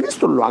vestido de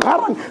Cristo, lo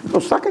agarran, lo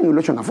sacan y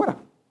lo echan afuera.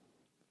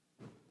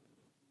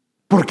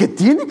 Porque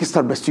tiene que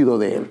estar vestido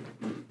de él.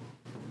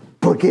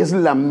 Porque es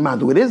la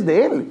madurez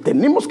de él.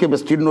 Tenemos que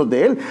vestirnos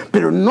de él.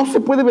 Pero no se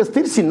puede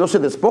vestir si no se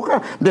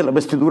despoja de la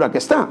vestidura que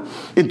está.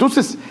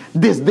 Entonces,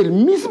 desde el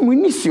mismo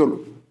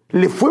inicio,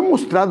 le fue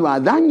mostrado a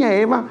Adán y a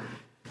Eva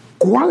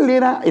cuál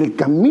era el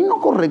camino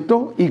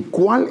correcto y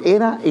cuál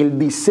era el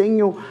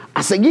diseño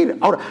a seguir.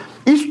 Ahora,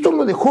 esto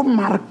lo dejó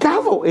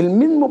marcado el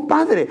mismo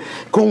Padre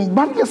con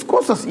varias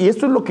cosas. Y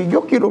esto es lo que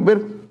yo quiero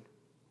ver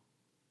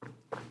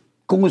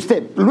con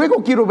usted.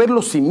 Luego quiero ver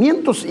los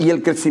cimientos y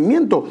el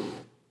crecimiento.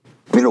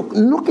 Pero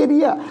no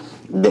quería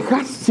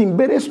dejar sin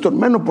ver esto,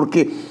 hermano,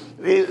 porque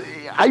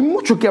hay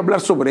mucho que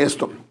hablar sobre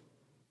esto.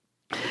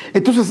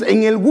 Entonces,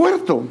 en el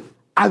huerto,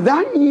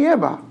 Adán y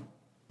Eva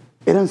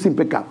eran sin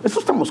pecado.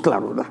 Eso estamos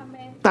claros, ¿verdad?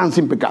 Estaban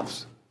sin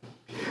pecados.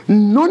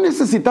 No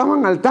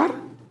necesitaban altar.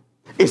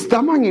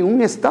 Estaban en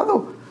un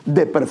estado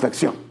de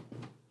perfección.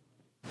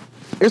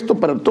 Esto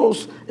para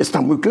todos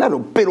está muy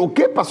claro. Pero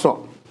 ¿qué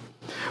pasó?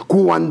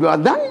 Cuando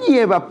Adán y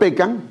Eva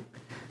pecan,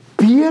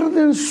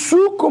 pierden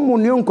su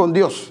comunión con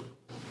Dios.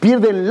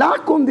 Pierden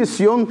la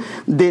condición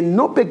de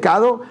no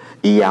pecado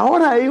y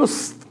ahora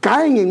ellos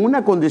caen en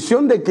una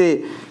condición de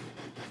que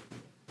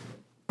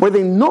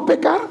pueden no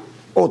pecar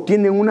o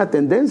tienen una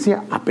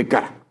tendencia a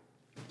pecar.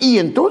 Y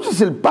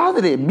entonces el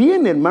Padre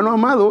viene, hermano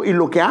amado, y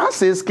lo que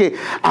hace es que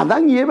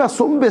Adán y Eva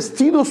son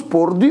vestidos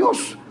por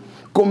Dios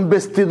con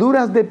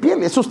vestiduras de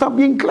piel. Eso está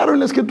bien claro en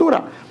la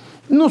Escritura.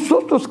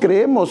 Nosotros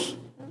creemos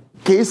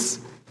que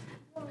es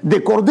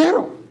de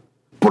cordero,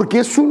 porque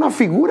es una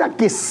figura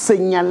que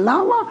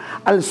señalaba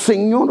al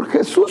Señor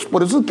Jesús.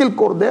 Por eso es que el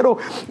cordero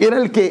era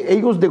el que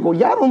ellos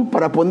degollaron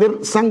para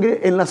poner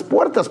sangre en las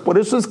puertas. Por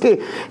eso es que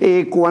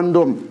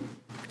cuando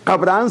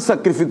Abraham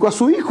sacrificó a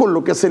su hijo,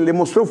 lo que se le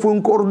mostró fue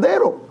un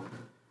cordero,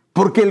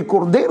 porque el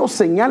cordero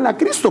señala a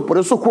Cristo. Por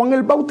eso Juan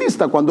el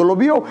Bautista, cuando lo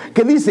vio,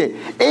 que dice: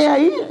 he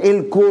ahí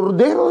el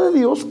cordero de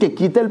Dios que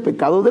quita el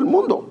pecado del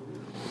mundo.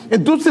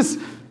 Entonces,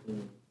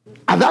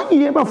 Adán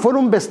y Eva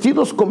fueron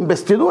vestidos con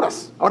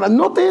vestiduras. Ahora,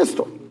 note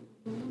esto.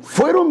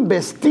 Fueron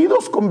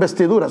vestidos con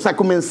vestiduras. O sea,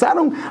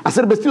 comenzaron a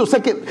ser vestidos. O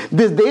sea, que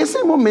desde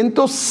ese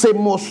momento se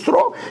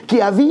mostró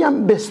que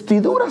habían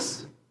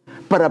vestiduras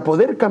para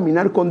poder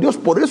caminar con Dios.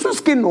 Por eso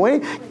es que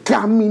Noé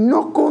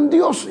caminó con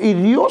Dios y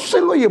Dios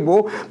se lo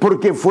llevó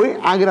porque fue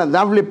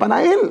agradable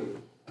para él.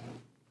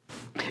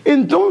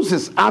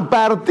 Entonces, a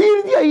partir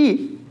de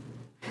ahí,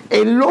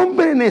 el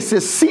hombre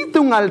necesita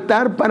un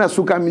altar para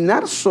su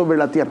caminar sobre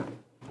la tierra.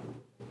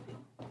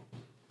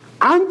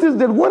 Antes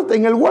del huerto,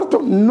 en el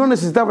huerto no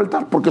necesitaba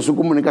altar porque su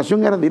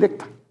comunicación era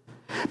directa.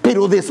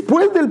 Pero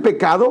después del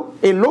pecado,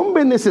 el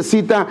hombre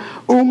necesita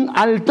un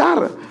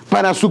altar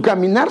para su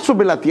caminar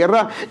sobre la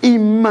tierra y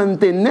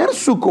mantener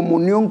su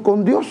comunión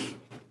con Dios.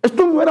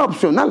 Esto no era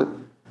opcional.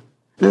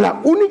 La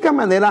única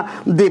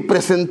manera de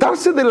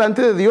presentarse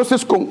delante de Dios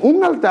es con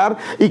un altar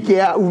y que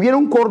hubiera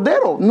un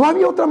cordero. No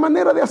había otra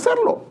manera de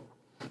hacerlo.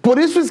 Por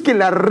eso es que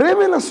la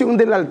revelación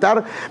del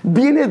altar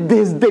viene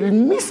desde el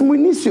mismo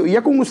inicio.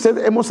 Ya con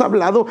usted hemos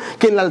hablado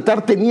que el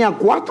altar tenía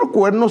 4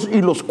 cuernos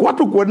y los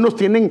 4 cuernos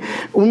tienen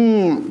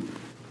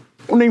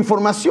una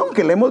información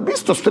que le hemos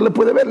visto. Usted le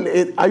puede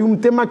ver. Hay un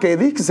tema que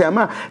di que se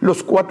llama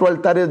los 4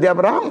 altares de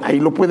Abraham. Ahí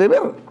lo puede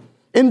ver.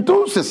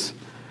 Entonces,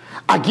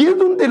 aquí es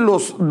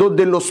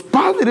donde los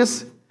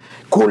padres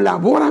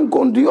colaboran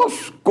con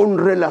Dios, con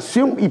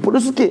relación. Y por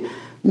eso es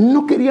que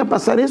no quería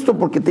pasar esto,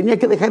 porque tenía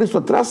que dejar esto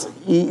atrás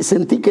y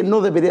sentí que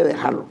no debería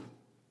dejarlo.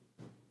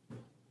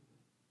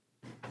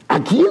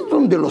 Aquí es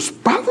donde los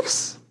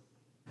padres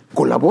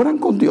colaboran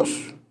con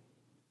Dios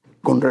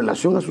con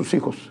relación a sus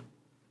hijos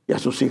y a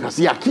sus hijas.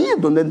 Y aquí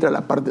es donde entra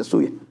la parte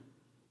suya.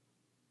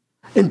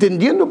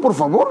 Entendiendo, por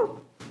favor,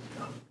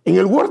 en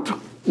el huerto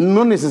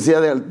no hay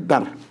necesidad de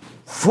altar.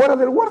 Fuera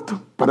del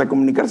huerto, para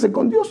comunicarse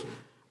con Dios,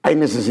 hay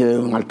necesidad de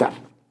un altar.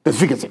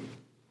 Entonces, fíjense,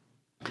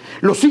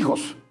 los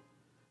hijos.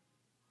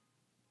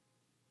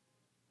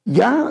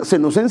 Ya se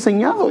nos ha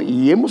enseñado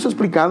y hemos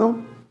explicado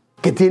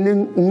que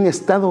tienen un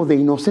estado de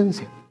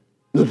inocencia,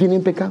 no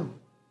tienen pecado.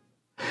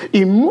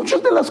 Y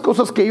muchas de las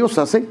cosas que ellos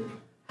hacen,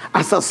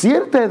 hasta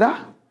cierta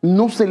edad,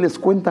 no se les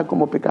cuenta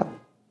como pecado.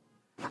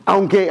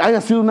 Aunque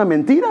haya sido una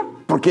mentira,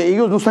 porque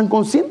ellos no están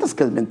conscientes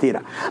que es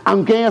mentira.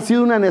 Aunque haya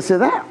sido una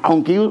necedad,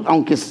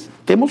 aunque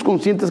estemos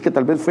conscientes que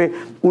tal vez fue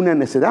una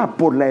necedad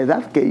por la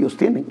edad que ellos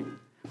tienen.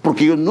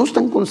 Porque ellos no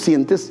están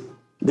conscientes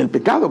del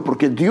pecado,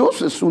 porque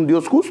Dios es un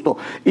Dios justo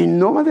y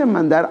no va a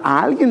demandar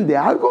a alguien de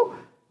algo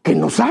que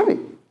no sabe.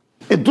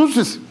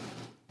 Entonces,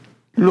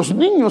 los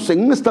niños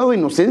en un estado de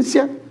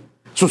inocencia,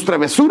 sus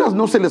travesuras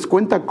no se les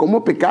cuenta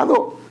como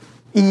pecado,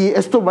 y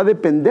esto va a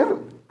depender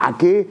a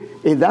qué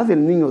edad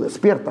el niño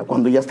despierta,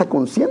 cuando ya está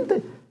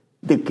consciente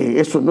de que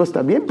eso no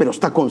está bien, pero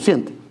está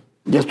consciente.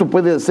 Y esto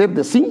puede ser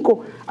de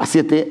 5 a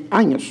 7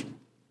 años.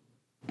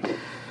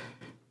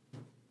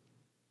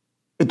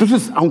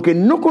 Entonces, aunque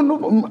no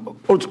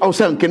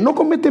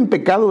cometen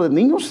pecado de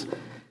niños,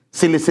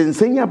 se les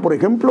enseña, por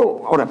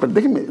ejemplo, ahora, pero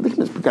déjenme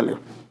explicarle.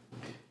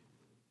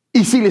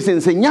 Y si les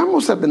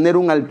enseñamos a tener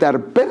un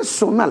altar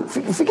personal,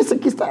 fíjese,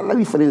 aquí está la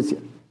diferencia.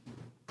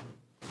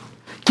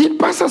 ¿Qué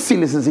pasa si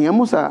les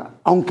enseñamos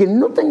aunque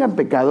no tengan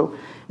pecado,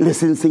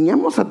 les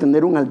enseñamos a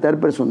tener un altar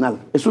personal?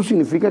 Eso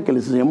significa que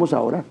les enseñamos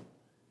a orar.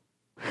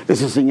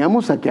 Les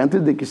enseñamos a que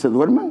antes de que se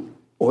duerman,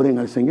 oren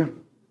al Señor.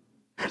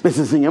 Les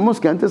enseñamos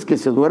que antes que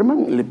se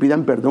duerman le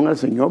pidan perdón al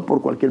Señor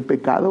por cualquier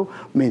pecado,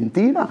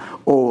 mentira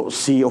o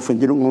si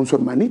ofendieron a su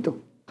hermanito.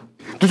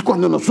 Entonces,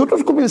 cuando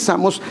nosotros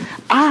comenzamos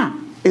a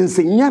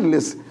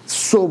enseñarles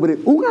sobre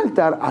un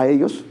altar a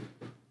ellos,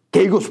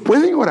 que ellos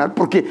pueden orar,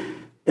 porque,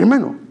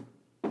 hermano,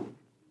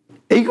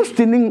 ellos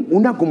tienen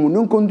una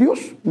comunión con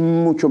Dios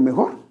mucho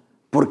mejor,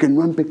 porque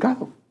no han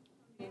pecado.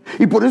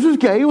 Y por eso es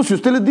que a ellos, si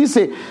usted les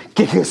dice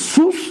que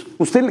Jesús,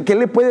 ¿qué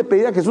le puede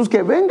pedir a Jesús?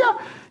 Que venga,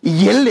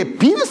 y Él le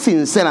pide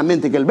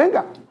sinceramente que Él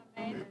venga,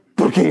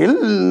 porque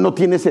Él no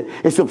tiene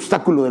ese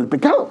obstáculo del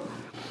pecado.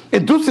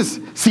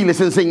 Entonces, si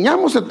les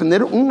enseñamos a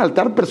tener un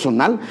altar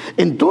personal,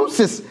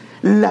 entonces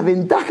la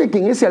ventaja es que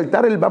en ese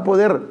altar Él va a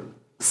poder,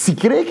 si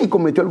cree que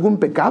cometió algún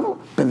pecado,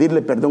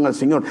 pedirle perdón al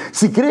Señor.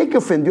 Si cree que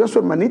ofendió a su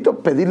hermanito,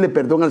 pedirle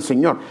perdón al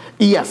Señor.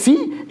 Y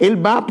así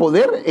Él va a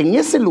poder en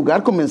ese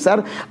lugar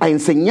comenzar a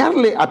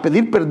enseñarle a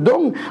pedir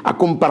perdón, a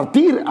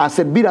compartir, a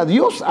servir a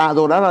Dios, a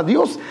adorar a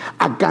Dios,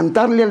 a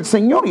cantarle al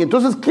Señor. Y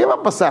entonces, ¿qué va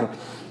a pasar?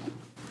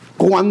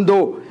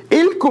 Cuando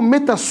Él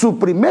cometa su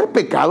primer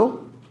pecado,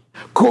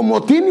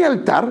 como tiene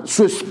altar,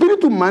 su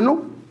espíritu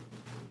humano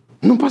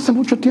no pasa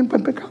mucho tiempo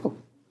en pecado.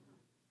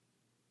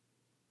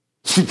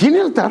 Si tiene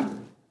altar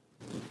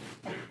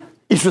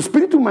y su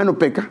espíritu humano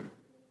peca,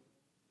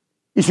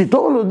 y si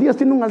todos los días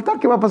tiene un altar,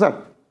 ¿qué va a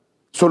pasar?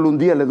 Solo un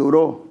día le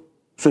duró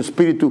su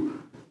espíritu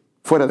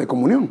fuera de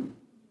comunión,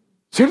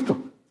 ¿cierto?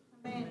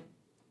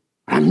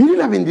 Mire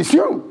la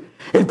bendición.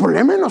 El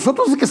problema de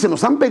nosotros es que se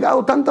nos han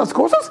pegado tantas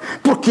cosas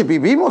porque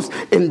vivimos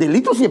en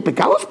delitos y en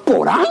pecados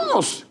por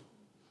años.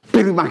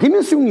 Pero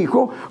imagínense un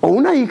hijo o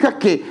una hija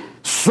que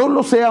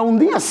solo sea un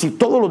día, si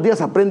todos los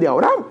días aprende a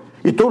orar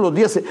y todos los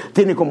días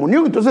tiene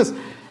comunión. Entonces,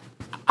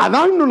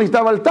 Adán no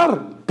necesitaba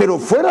altar, pero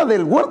fuera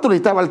del huerto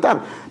necesitaba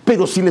altar.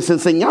 Pero si les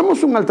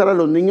enseñamos un altar a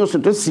los niños,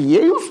 entonces si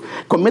ellos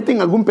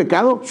cometen algún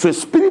pecado, su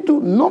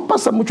espíritu no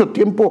pasa mucho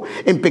tiempo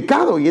en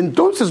pecado. Y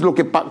entonces lo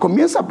que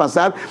comienza a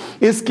pasar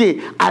es que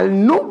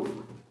al no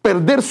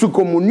perder su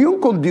comunión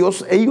con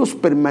Dios, ellos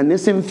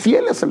permanecen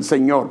fieles al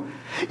Señor.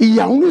 Y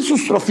aún en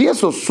sus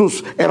tropiezos,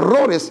 sus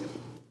errores,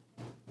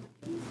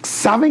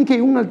 saben que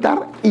hay un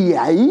altar y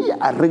ahí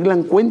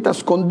arreglan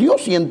cuentas con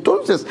Dios. Y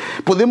entonces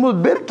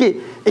podemos ver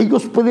que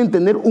ellos pueden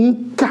tener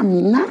un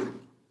caminar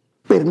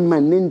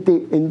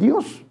permanente en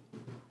Dios.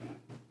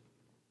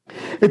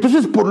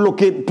 Entonces, por lo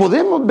que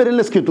podemos ver en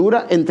la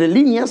Escritura, entre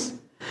líneas,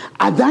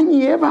 Adán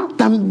y Eva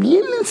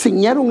también le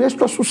enseñaron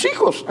esto a sus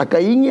hijos, a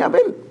Caín y a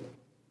Abel.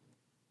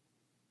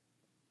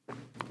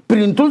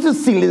 Pero entonces,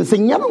 si le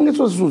enseñaron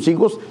eso a sus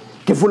hijos,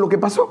 ¿qué fue lo que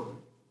pasó?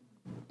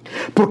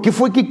 ¿Por qué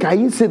fue que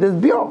Caín se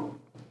desvió?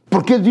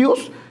 ¿Por qué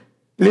Dios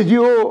le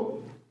dio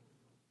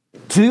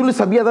Si Dios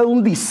les había dado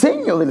un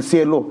diseño del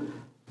cielo,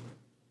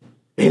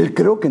 él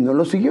creo que no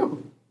lo siguió.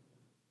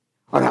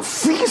 Ahora,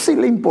 fíjese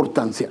la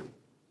importancia.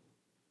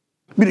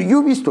 Mire,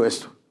 yo he visto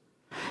esto.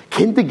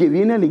 Gente que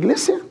viene a la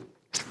iglesia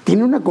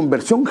tiene una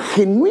conversión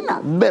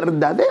genuina,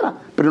 verdadera,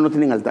 pero no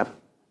tienen altar.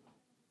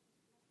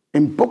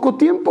 En poco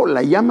tiempo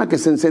la llama que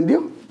se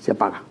encendió se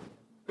apaga.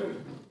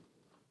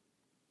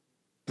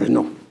 Pues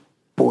no.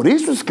 Por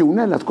eso es que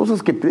una de las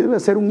cosas que debe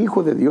hacer un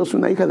hijo de Dios,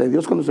 una hija de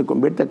Dios cuando se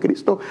convierte a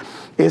Cristo,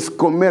 es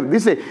comer.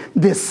 Dice,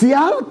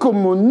 desead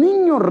como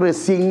niños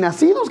recién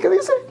nacidos. ¿Qué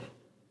dice?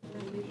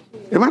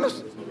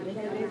 Hermanos,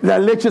 la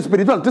leche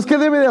espiritual. Entonces, ¿qué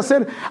debe de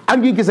hacer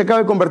alguien que se acaba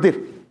de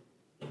convertir?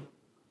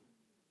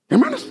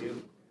 Hermanos,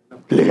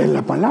 leen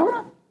la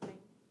palabra.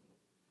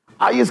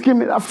 Ay, es que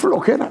me da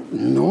flojera.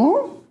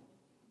 No,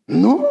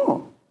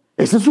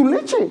 esa es su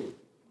leche.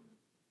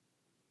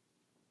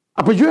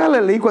 Pues yo ya la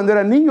leí cuando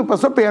era niño,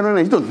 pastor, pero ya no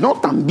la necesito. No,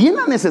 también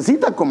la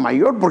necesita con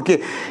mayor,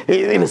 porque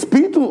el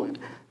espíritu,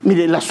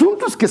 mire, el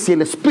asunto es que si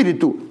el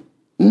espíritu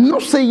no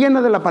se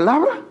llena de la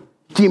palabra,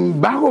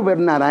 quien va a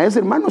gobernar a ese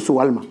hermano es su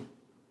alma.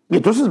 Y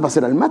entonces va a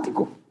ser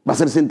almático, va a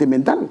ser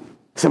sentimental.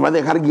 Se va a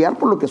dejar guiar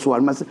por lo que su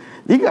alma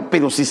diga.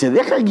 Pero si se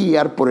deja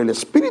guiar por el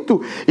espíritu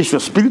y su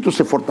espíritu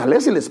se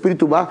fortalece, el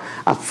espíritu va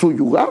a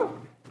subyugar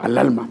al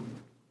alma.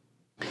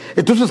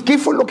 Entonces, ¿qué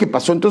fue lo que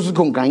pasó entonces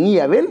con Caín y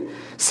Abel?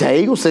 Si a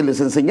ellos se les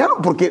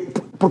enseñaron, ¿por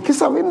qué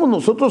sabemos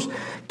nosotros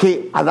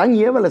que Adán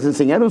y Eva les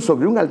enseñaron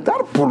sobre un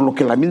altar? Por lo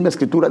que la misma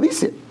escritura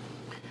dice.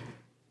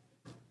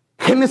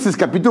 Génesis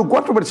capítulo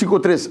 4, versículo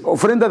 3,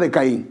 ofrenda de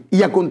Caín.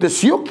 Y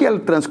aconteció que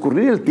al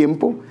transcurrir el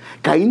tiempo,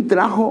 Caín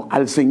trajo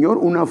al Señor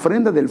una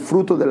ofrenda del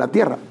fruto de la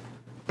tierra.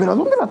 ¿Pero a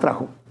dónde la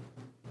trajo?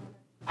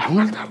 A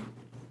un altar.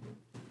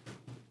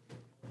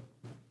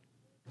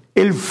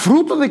 El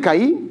fruto de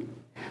Caín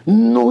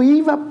no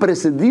iba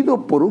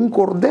precedido por un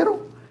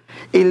cordero,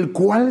 el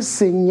cual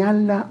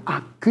señala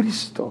a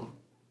Cristo.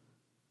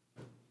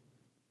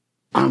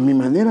 A mi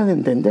manera de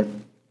entender,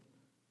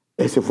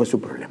 ese fue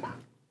su problema.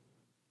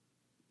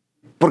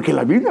 Porque en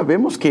la Biblia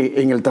vemos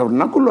que en el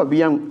tabernáculo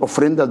habían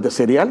ofrendas de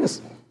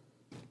cereales,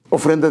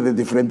 ofrendas de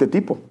diferente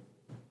tipo.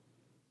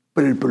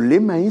 Pero el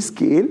problema es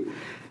que él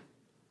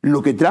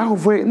lo que trajo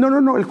fue,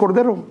 no, el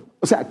cordero.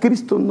 O sea,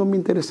 Cristo no me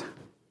interesa.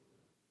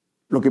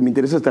 Lo que me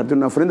interesa es darte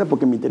una ofrenda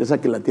porque me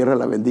interesa que la tierra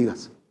la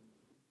bendigas.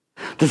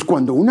 Entonces,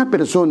 cuando una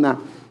persona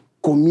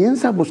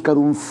comienza a buscar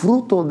un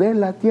fruto de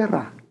la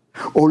tierra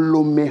o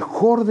lo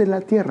mejor de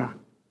la tierra,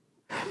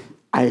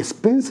 a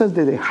expensas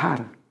de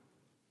dejar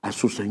a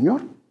su Señor,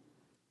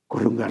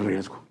 corre un gran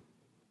riesgo.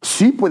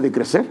 Sí puede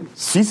crecer,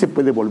 sí se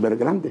puede volver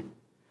grande,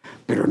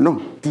 pero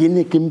no,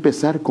 tiene que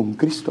empezar con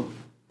Cristo.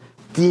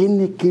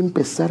 Tiene que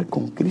empezar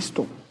con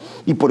Cristo.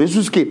 Y por eso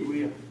es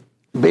que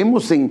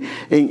vemos en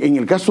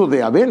el caso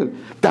de Abel,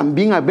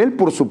 también Abel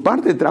por su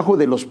parte trajo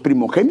de los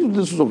primogénitos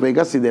de sus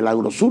ovejas y de la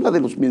grosura de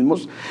los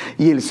mismos,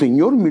 y el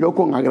Señor miró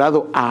con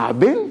agrado a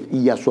Abel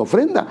y a su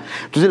ofrenda.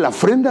 Entonces la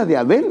ofrenda de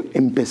Abel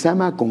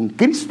empezaba con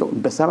Cristo,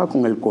 empezaba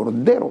con el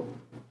Cordero,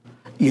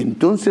 y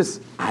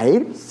entonces a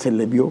él se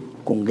le vio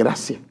con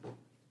gracia.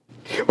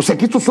 O sea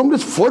que estos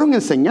hombres fueron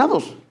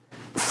enseñados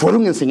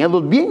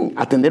bien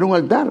a tener un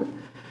altar,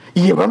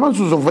 y llevaban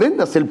sus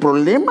ofrendas. El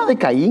problema de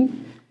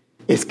Caín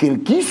es que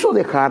él quiso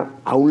dejar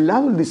a un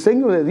lado el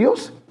diseño de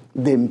Dios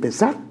de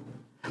empezar.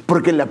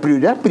 Porque la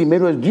prioridad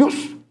primero es Dios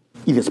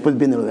y después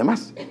viene lo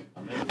demás.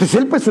 Entonces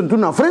él presentó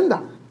una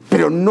ofrenda,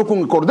 pero no con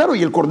el cordero,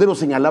 y el cordero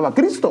señalaba a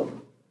Cristo.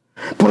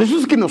 Por eso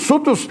es que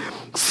nosotros,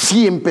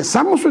 si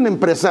empezamos una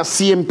empresa,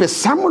 si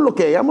empezamos lo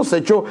que hayamos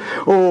hecho,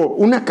 o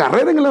una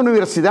carrera en la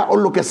universidad, o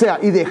lo que sea,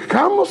 y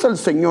dejamos al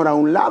Señor a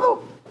un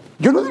lado,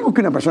 yo no digo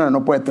que una persona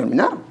no puede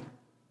terminar.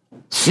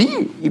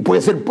 Sí, y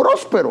puede ser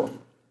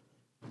próspero.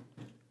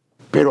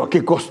 ¿Pero a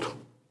qué costo?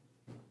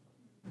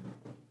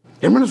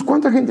 Hermanos,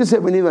 ¿cuánta gente se ha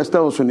venido a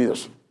Estados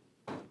Unidos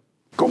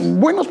con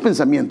buenos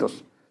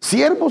pensamientos,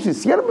 siervos y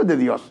siervas de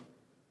Dios?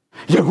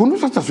 Y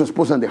algunos hasta su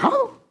esposa han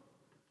dejado.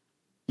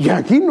 Y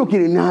aquí no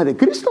quieren nada de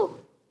Cristo.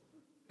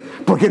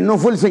 Porque no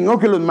fue el Señor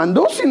que los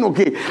mandó, sino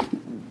que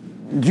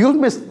Dios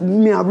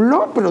me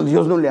habló, pero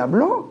Dios no le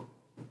habló.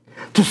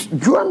 Entonces,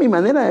 yo a mi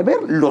manera de ver,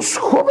 los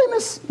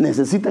jóvenes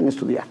necesitan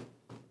estudiar.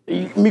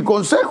 Y mi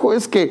consejo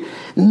es que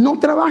no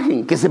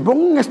trabajen, que se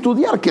pongan a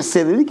estudiar, que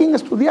se dediquen a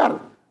estudiar.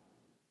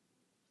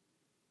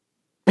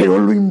 Pero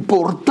lo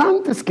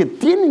importante es que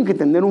tienen que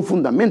tener un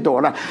fundamento.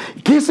 Ahora,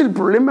 ¿qué es el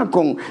problema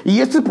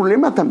y este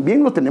problema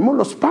también lo tenemos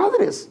los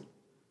padres?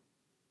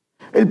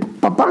 El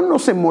papá no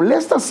se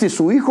molesta si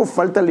su hijo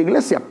falta a la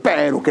iglesia,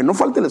 pero que no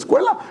falte a la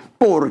escuela,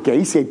 porque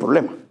ahí sí hay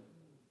problema.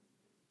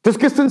 Entonces,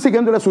 ¿qué está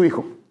enseñándole a su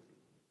hijo?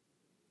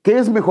 ¿Qué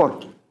es mejor?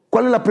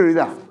 ¿Cuál es la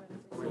prioridad?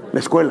 La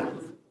escuela.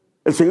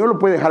 El Señor lo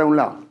puede dejar a un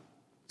lado.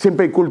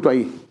 Siempre hay culto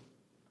ahí.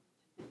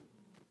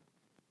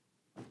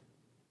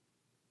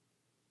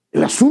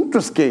 El asunto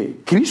es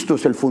que Cristo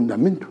es el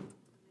fundamento.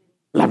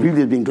 La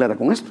Biblia es bien clara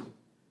con esto.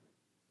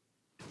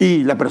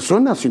 Y la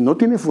persona, si no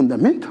tiene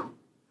fundamento,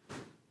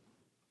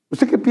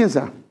 ¿usted qué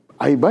piensa?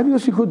 Hay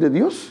varios hijos de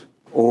Dios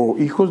o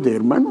hijos de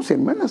hermanos y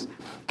hermanas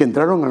que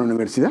entraron a la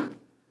universidad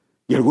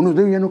Y algunos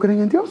de ellos ya no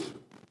creen en Dios.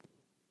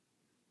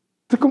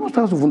 Entonces, ¿cómo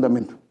estaba su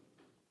fundamento?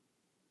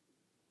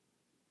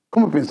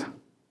 ¿Cómo piensa?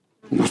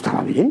 No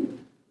estaba bien.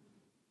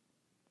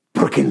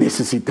 Porque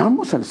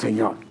necesitamos al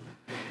Señor.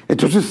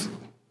 Entonces,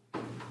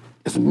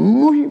 es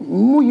muy,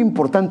 muy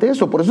importante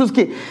eso. Por eso es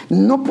que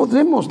no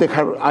podemos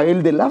dejar a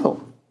Él de lado.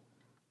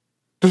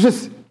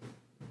 Entonces,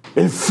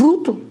 el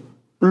fruto,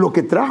 lo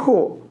que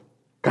trajo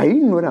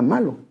Caín no era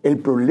malo. El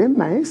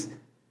problema es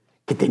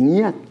que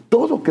tenía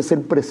todo que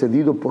ser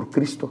precedido por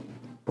Cristo,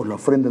 por la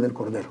ofrenda del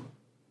Cordero.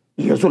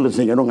 Y eso le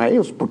enseñaron a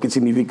ellos, porque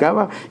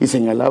significaba y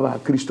señalaba a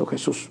Cristo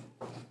Jesús.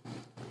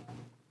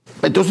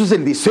 Entonces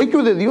el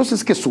diseño de Dios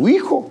es que su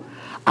Hijo,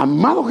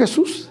 amado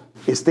Jesús,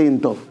 esté en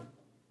todo.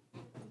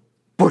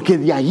 Porque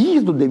de ahí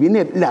es donde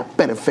viene la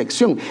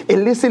perfección.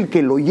 Él es el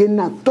que lo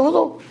llena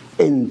todo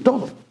en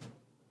todo.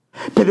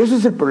 Pero ese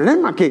es el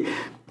problema, que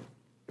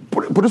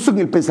por eso en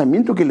el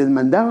pensamiento que les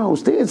mandaba a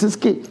ustedes es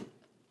que,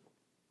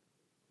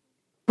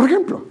 por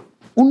ejemplo,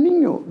 un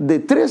niño de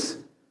 3,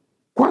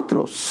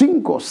 4,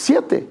 5,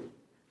 7,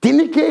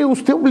 tiene que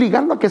usted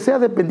obligarlo a que sea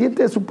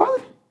dependiente de su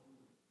padre,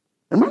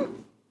 hermano.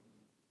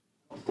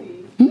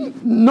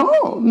 No,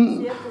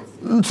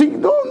 sí,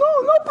 no,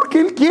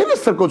 porque él quiere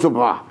estar con su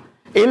papá.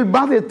 Él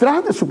va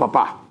detrás de su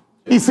papá.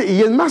 Y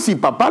es más, si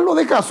papá lo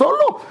deja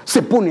solo,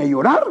 se pone a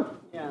llorar.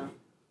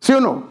 ¿Sí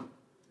o no?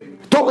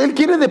 Él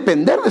quiere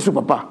depender de su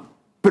papá.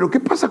 Pero ¿qué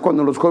pasa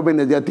cuando los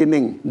jóvenes ya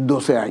tienen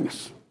 12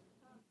 años?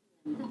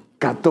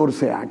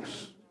 14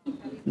 años.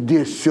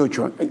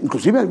 18 años.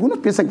 Inclusive algunos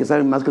piensan que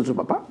saben más que su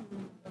papá.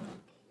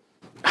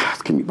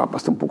 Es que mi papá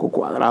está un poco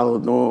cuadrado.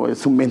 No,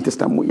 su mente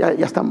está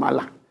ya está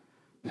mala.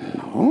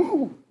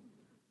 No.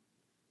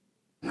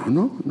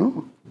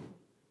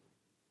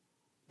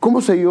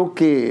 ¿Cómo sé yo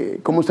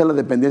cómo está la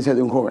dependencia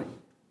de un joven?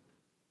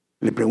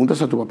 ¿Le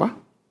preguntas a tu papá?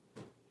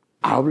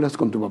 ¿Hablas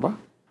con tu papá?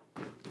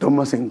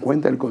 ¿Tomas en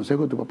cuenta el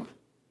consejo de tu papá?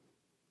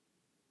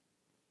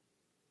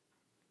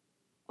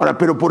 Ahora,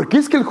 ¿pero por qué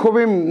es que el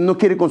joven no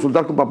quiere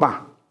consultar con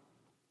papá?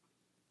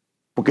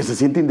 Porque se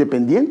siente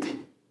independiente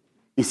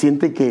y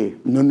siente que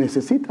no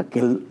necesita, que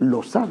él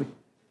lo sabe.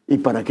 ¿Y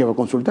para qué va a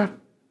consultar?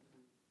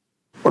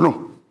 ¿O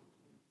no?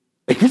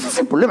 Ese es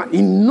el problema.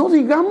 Y no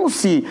digamos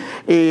si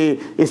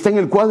está en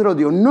el cuadro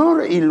de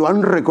honor y lo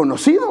han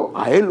reconocido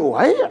a él o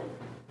a ella.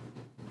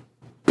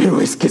 Pero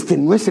es que este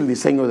no es el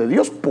diseño de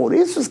Dios. Por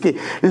eso es que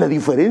la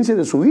diferencia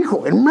de su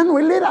hijo, hermano,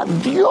 él era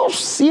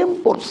Dios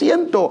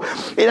 100%.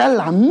 Era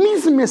la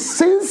misma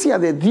esencia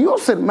de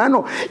Dios,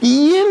 hermano.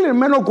 Y él,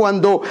 hermano,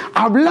 cuando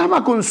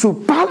hablaba con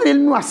su padre,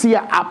 él no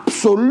hacía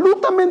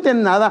absolutamente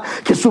nada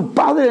que su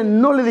padre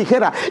no le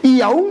dijera.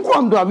 Y aun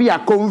cuando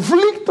había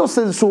conflictos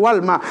en su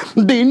alma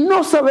de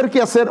no saber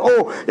qué hacer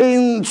o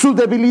en su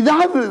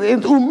debilidad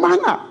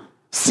humana,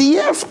 si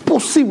es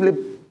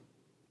posible,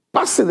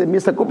 pase de mí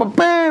esta copa,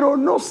 pero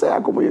no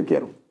sea como yo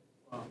quiero.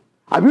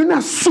 Había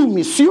una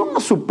sumisión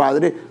a su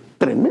padre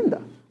tremenda,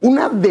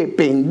 una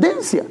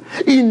dependencia.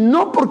 Y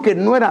no porque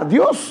no era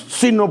Dios,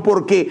 sino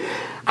porque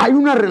hay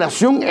una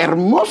relación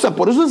hermosa.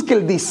 Por eso es que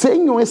el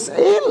diseño es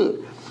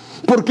Él.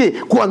 Porque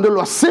cuando lo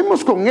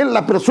hacemos con Él,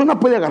 la persona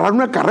puede agarrar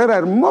una carrera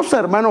hermosa,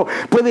 hermano,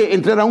 puede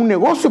entrar a un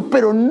negocio,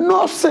 pero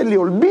no se le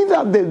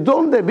olvida de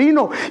dónde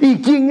vino y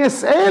quién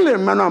es Él,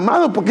 hermano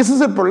amado, porque ese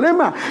es el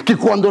problema, que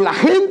cuando la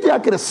gente ha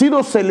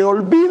crecido se le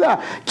olvida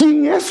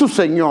quién es su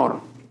Señor.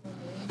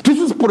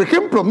 Entonces, por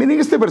ejemplo, miren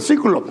este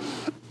versículo.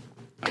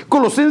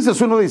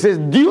 Colosenses 1 dice: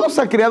 Dios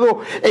ha creado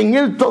en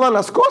Él todas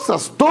las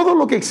cosas, todo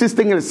lo que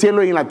existe en el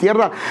cielo y en la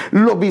tierra,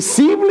 lo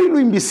visible y lo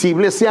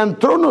invisible, sean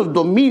tronos,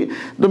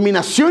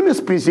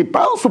 dominaciones,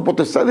 principados o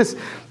potestades,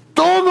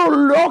 todo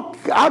lo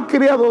ha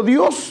creado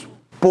Dios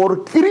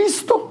por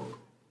Cristo.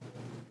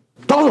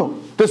 Todo.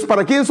 Entonces,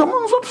 ¿para quién somos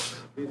nosotros?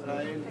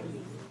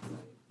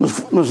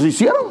 Nos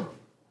hicieron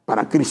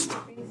para Cristo,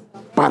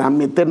 para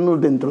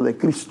meternos dentro de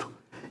Cristo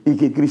y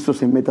que Cristo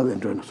se meta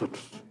dentro de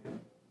nosotros.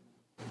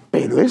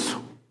 Pero eso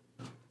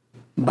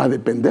va a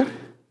depender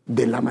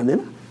de la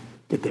manera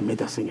que te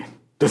metas en Él.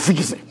 Entonces,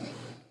 fíjese.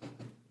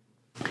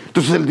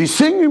 Entonces, el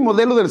diseño y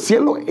modelo del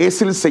cielo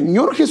es el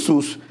Señor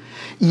Jesús,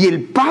 y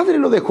el Padre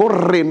lo dejó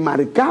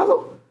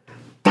remarcado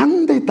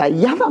tan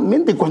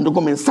detalladamente. Cuando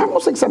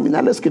comenzamos a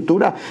examinar la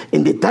Escritura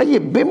en detalle,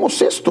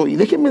 vemos esto, y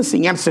déjenme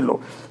enseñárselo.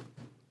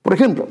 Por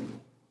ejemplo,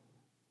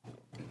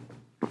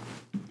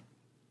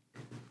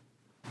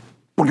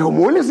 porque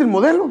como Él es el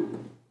modelo,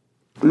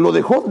 lo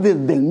dejó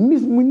desde el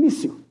mismo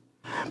inicio,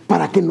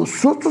 para que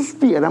nosotros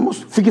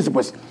viéramos, fíjese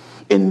pues,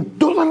 en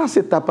todas las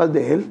etapas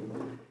de Él,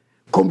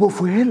 cómo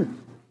fue Él,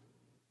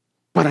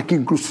 para que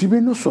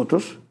inclusive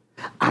nosotros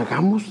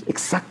hagamos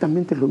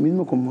exactamente lo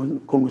mismo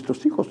con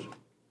nuestros hijos.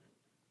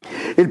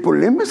 El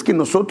problema es que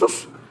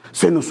nosotros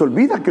se nos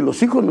olvida que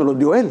los hijos nos los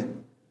dio Él,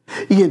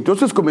 y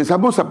entonces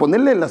comenzamos a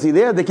ponerle las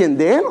ideas de quién,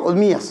 de Él o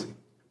mías.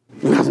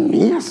 Las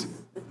mías.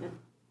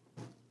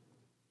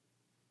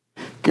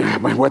 Que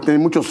voy a tener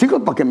muchos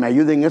hijos para que me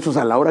ayuden esos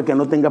a la hora que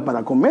no tenga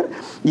para comer,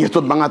 y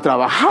estos van a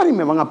trabajar y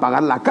me van a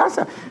pagar la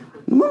casa.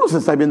 No nos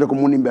está viendo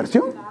como una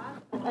inversión.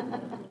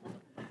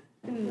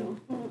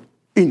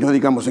 Y no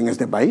digamos en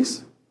este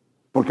país.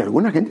 Porque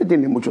alguna gente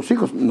tiene muchos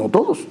hijos, no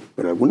todos,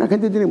 pero alguna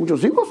gente tiene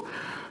muchos hijos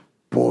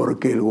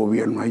porque el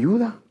gobierno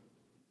ayuda.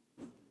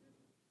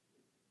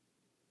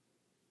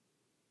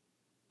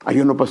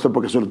 Yo no, pastor,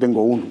 porque solo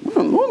tengo uno.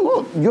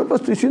 No, yo lo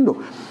estoy diciendo.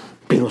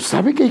 Pero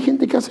 ¿sabe que hay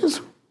gente que hace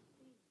eso?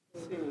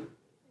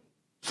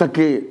 O sea,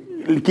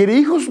 que quiere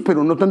hijos,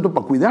 pero no tanto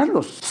para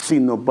cuidarlos,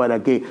 sino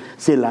para que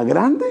se le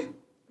agrande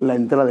la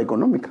entrada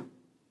económica.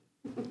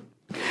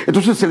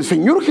 Entonces el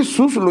Señor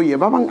Jesús lo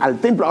llevaban al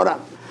templo. Ahora,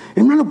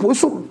 hermano, por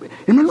eso,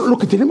 hermano, lo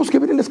que tenemos que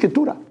ver es la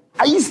Escritura.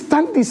 Ahí está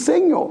el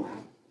diseño.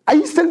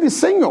 Ahí está el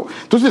diseño.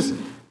 Entonces,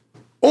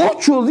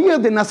 8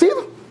 días de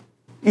nacido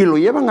y lo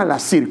llevan a la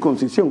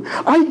circuncisión.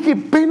 ¡Ay, qué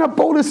pena,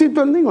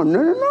 pobrecito el niño!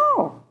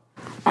 No.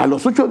 A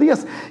los 8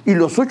 días. Y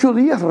los 8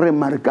 días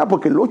remarcaba,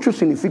 porque el 8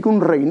 significa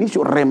un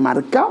reinicio.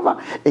 Remarcaba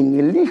en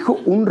el Hijo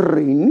un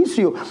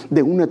reinicio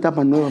de una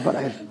etapa nueva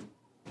para él.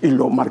 Y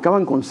lo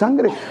marcaban con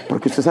sangre,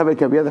 porque usted sabe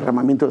que había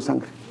derramamiento de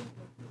sangre.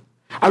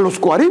 A los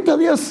 40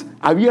 días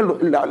había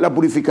la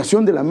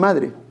purificación de la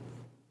madre.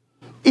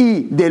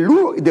 Y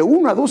de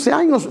 1 a 12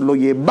 años lo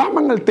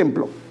llevaban al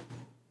templo.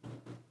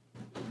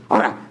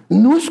 Ahora,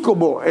 no es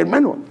como,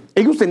 hermano,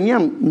 ellos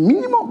tenían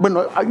mínimo,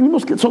 bueno, hay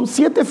unos que son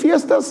 7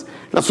 fiestas,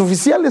 las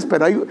oficiales,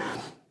 pero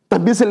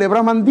también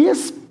celebraban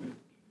 10.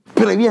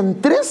 Pero habían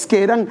 3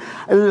 que eran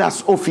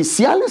las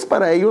oficiales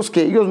para ellos,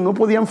 que ellos no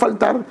podían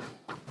faltar,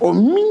 o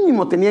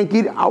mínimo tenían que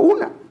ir a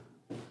una.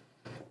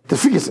 Entonces,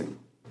 fíjese.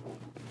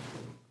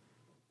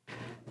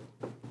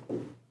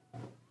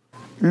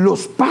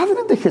 Los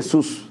padres de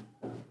Jesús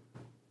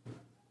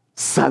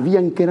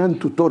sabían que eran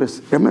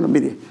tutores. Hermano,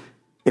 mire,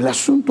 el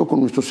asunto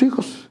con nuestros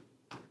hijos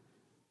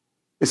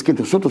es que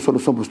nosotros solo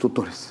somos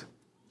tutores.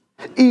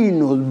 Y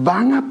nos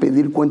van a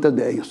pedir cuentas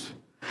de ellos.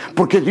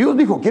 Porque Dios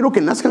dijo, quiero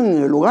que nazcan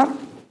en el hogar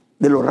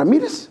de los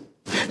Ramírez,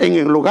 en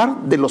el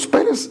hogar de los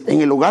Pérez, en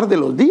el hogar de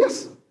los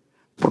Díaz.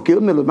 Porque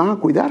ellos me los van a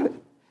cuidar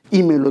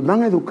y me los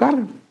van a educar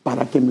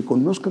para que me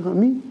conozcan a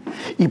mí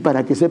y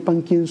para que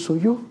sepan quién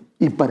soy yo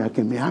y para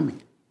que me amen.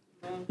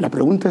 La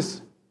pregunta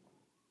es,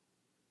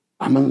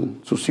 ¿aman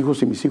sus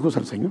hijos y mis hijos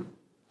al Señor?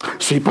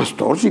 Sí,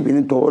 pastor, si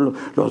vienen todos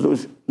los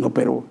dos. No,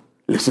 pero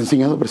les he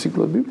enseñado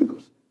versículos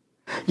bíblicos.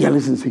 Ya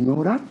les enseñó a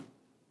orar.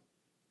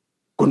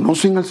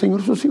 ¿Conocen al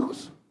Señor sus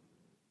hijos?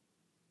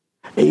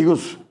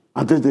 Ellos,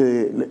 antes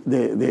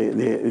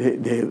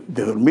de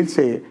dormir,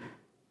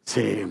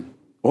 se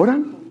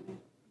oran.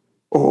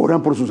 ¿O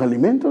oran por sus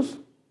alimentos?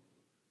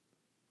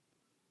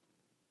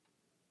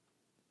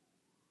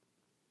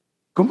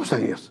 ¿Cómo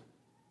están ellos?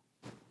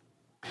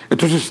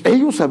 Entonces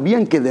ellos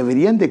sabían que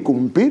deberían de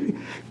cumplir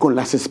con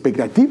las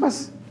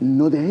expectativas,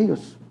 no de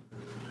ellos,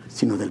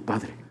 sino del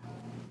Padre.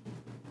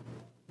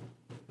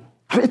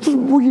 Esto es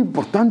muy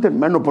importante,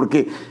 hermano,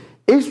 porque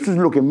esto es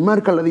lo que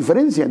marca la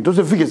diferencia.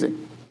 Entonces fíjese,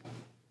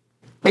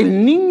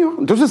 el niño,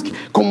 entonces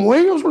como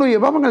ellos lo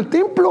llevaban al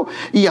templo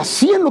y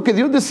hacían lo que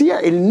Dios decía,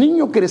 el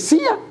niño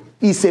crecía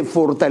y se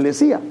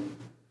fortalecía.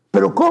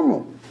 ¿Pero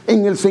cómo?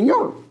 En el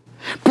Señor.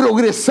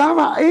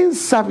 Progresaba en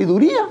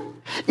sabiduría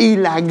y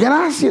la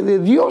gracia de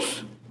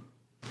Dios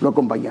lo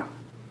acompañaba.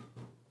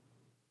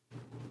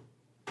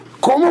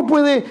 ¿Cómo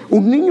puede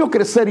un niño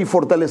crecer y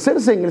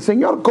fortalecerse en el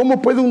Señor?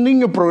 ¿Cómo puede un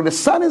niño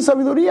progresar en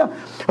sabiduría?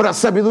 Ahora,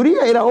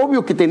 sabiduría era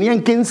obvio que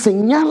tenían que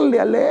enseñarle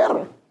a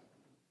leer.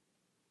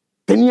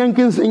 Tenían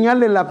que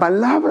enseñarle la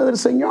palabra del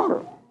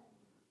Señor.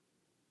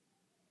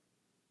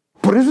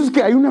 Por eso es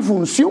que hay una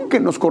función que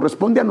nos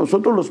corresponde a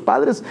nosotros los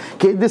padres,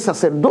 que es de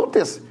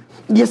sacerdotes.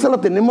 Y esa la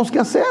tenemos que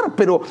hacer,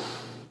 pero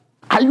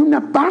hay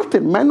una parte,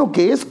 hermano,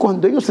 que es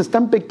cuando ellos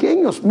están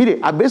pequeños. Mire,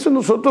 a veces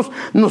nosotros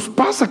nos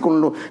pasa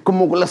como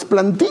con las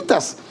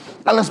plantitas.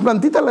 A las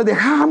plantitas las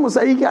dejamos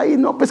ahí,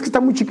 no, pues que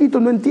están muy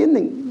chiquitos, no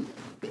entienden.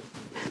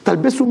 Tal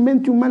vez su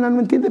mente humana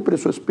no entiende, pero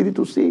su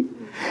espíritu sí.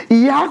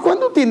 Y ya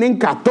cuando tienen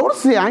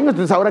 14 años,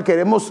 entonces ahora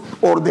queremos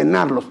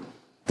ordenarlos.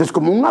 Entonces,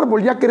 como un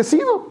árbol ya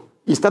crecido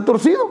y está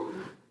torcido,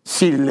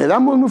 si le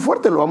damos muy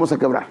fuerte, lo vamos a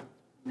quebrar.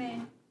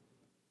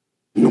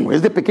 No,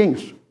 es de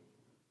pequeños.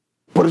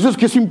 Por eso es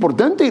que es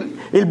importante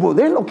el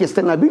modelo que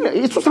está en la Biblia.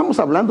 Esto estamos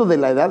hablando de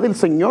la edad del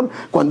Señor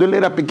cuando Él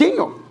era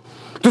pequeño.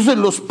 Entonces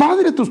los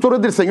padres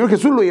tutores del Señor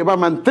Jesús lo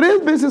llevaban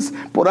 3 veces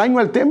por año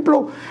al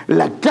templo,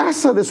 la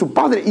casa de su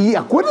padre. Y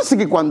acuérdense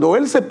que cuando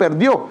Él se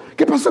perdió,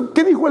 ¿qué pasó?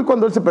 ¿Qué dijo Él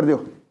cuando Él se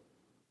perdió?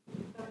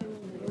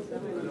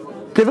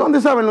 ¿Que dónde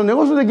saben? ¿Los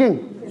negocios de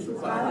quién? De su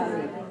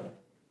padre.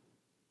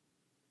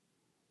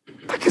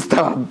 Aquí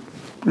estaba,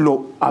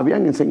 lo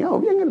habían enseñado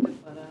bien, hermano.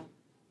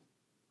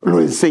 Lo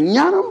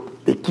enseñaron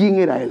de quién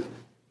era Él.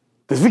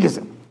 Entonces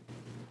fíjese.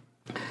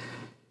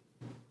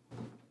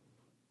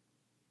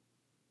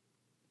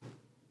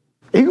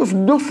 Ellos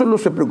no solo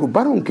se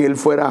preocuparon que Él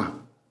fuera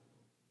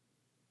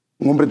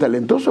un hombre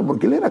talentoso,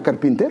 porque Él era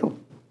carpintero.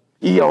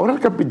 Y ahora el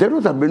carpintero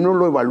también no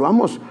lo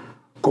evaluamos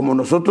como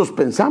nosotros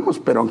pensamos,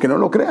 pero aunque no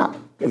lo crea,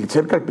 el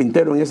ser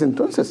carpintero en ese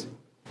entonces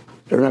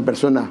era una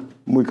persona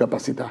muy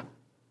capacitada.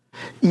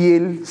 Y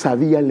Él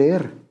sabía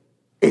leer.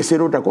 Esa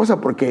era otra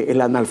cosa, porque el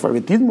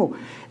analfabetismo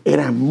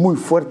era muy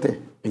fuerte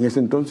en ese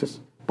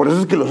entonces. Por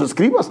eso es que los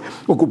escribas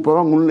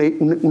ocupaban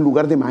un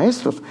lugar de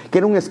maestros. ¿Qué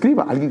era un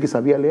escriba? Alguien que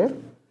sabía leer,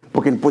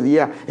 porque él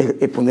podía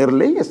poner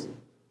leyes.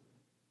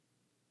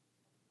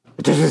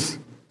 Entonces,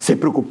 se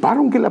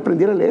preocuparon que él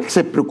aprendiera a leer,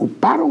 se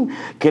preocuparon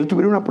que él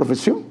tuviera una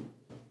profesión,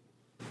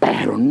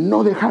 pero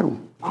no dejaron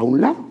a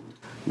un lado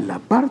la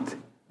parte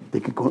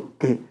de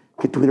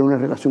que tuviera una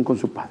relación con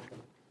su padre.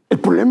 El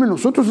problema de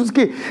nosotros es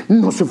que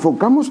nos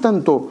enfocamos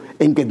tanto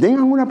en que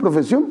tengan una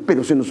profesión,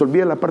 pero se nos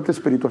olvida la parte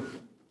espiritual.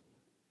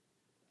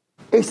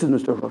 Ese es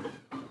nuestro error.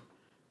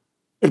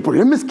 El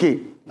problema es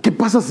que, ¿qué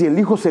pasa si el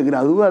hijo se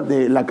gradúa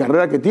de la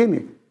carrera que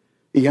tiene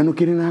y ya no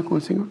quiere nada con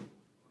el Señor?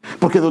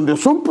 Porque donde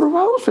son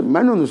probados,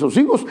 hermanos, nuestros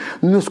hijos,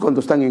 no es cuando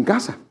están en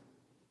casa.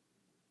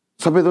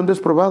 ¿Sabe dónde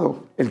es probado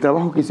el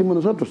trabajo que hicimos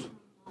nosotros?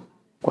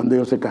 Cuando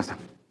ellos se casan.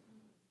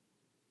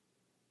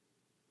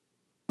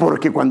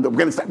 Porque cuando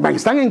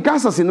están en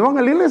casa, si no van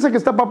a la iglesia, que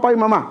está papá y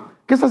mamá,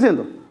 ¿qué está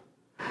haciendo?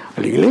 A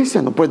la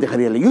iglesia, no puedes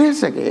dejar ir a la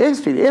iglesia, que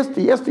esto y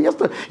esto y esto y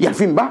esto, y al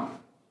fin va.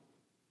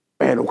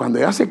 Pero cuando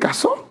ya se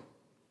casó,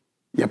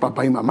 ya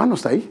papá y mamá no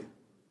está ahí.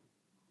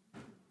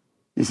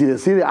 Y si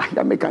decide,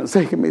 ya me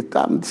cansé, que me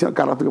está diciendo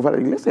cada rato que fuera a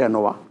la iglesia, ya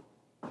no va.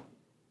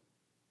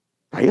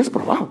 Ahí es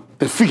probado.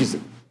 Entonces fíjese,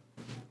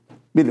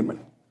 miren,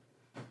 hermano.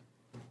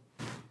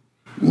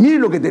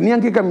 Miren lo que tenían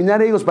que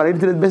caminar ellos para ir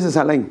 3 veces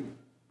al año.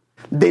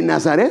 De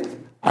Nazaret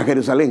a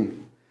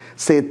Jerusalén.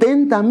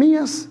 70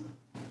 millas,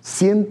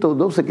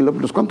 112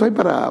 kilómetros. ¿Cuánto hay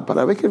para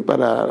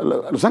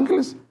Los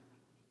Ángeles?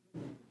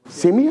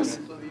 ¿100 millas?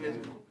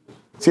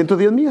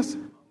 110 millas.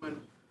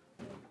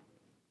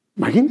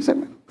 Imagínense,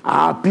 hermano.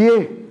 A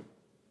pie.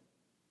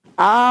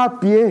 A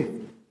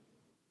pie.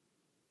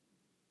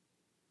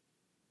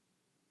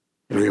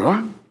 Lo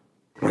llevaban,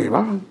 lo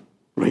llevaban,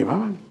 lo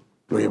llevaban,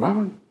 lo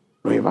llevaban,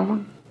 lo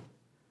llevaban.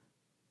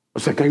 O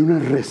sea que hay una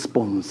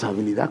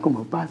responsabilidad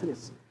como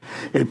padres.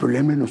 El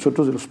problema de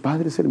nosotros, de los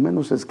padres,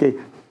 hermanos, es que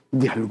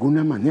de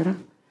alguna manera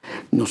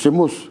nos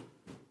hemos,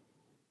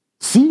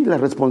 sí, la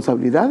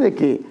responsabilidad de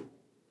que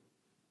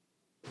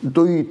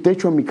doy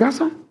techo a mi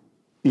casa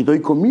y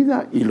doy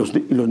comida y los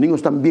niños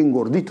están bien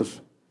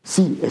gorditos.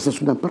 Sí, esa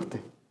es una parte.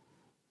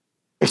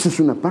 Esa es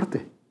una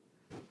parte.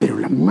 Pero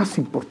la más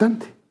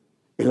importante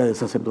es la del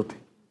sacerdote.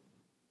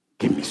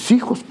 Que mis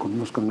hijos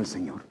conozcan al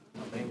Señor.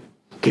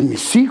 Que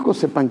mis hijos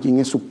sepan quién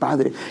es su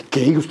padre,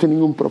 que ellos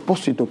tienen un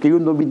propósito, que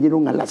ellos no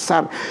vinieron al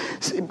azar.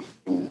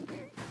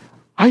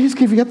 Ay, es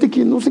que fíjate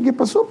que no sé qué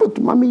pasó, pero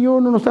tu mami y yo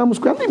no nos estábamos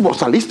cuidando y vos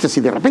saliste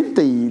así de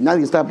repente y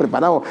nadie estaba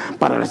preparado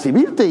para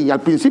recibirte y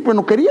al principio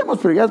no queríamos,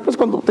 pero ya después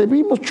cuando te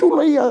vimos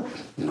chulo ahí,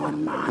 no,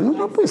 hermano,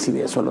 no puedes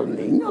decir eso a los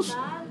niños.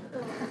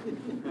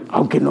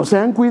 Aunque no se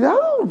han cuidado,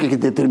 que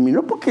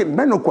determinó, porque,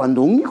 bueno,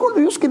 cuando un hijo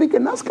de Dios quiere que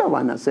nazca, va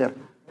a nacer.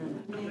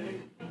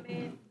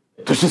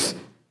 Entonces,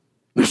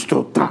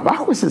 nuestro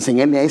trabajo es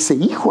enseñarle a ese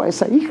hijo, a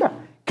esa hija,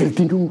 que él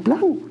tiene un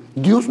plan.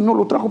 Dios no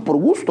lo trajo por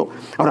gusto.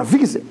 Ahora,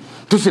 fíjese,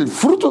 entonces el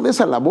fruto de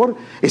esa labor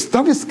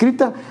está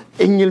descrita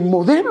en el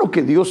modelo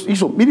que Dios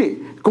hizo.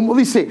 Mire, como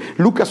dice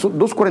Lucas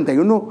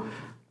 2:41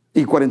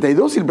 y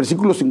 42 y el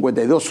versículo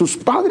 52. Sus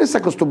padres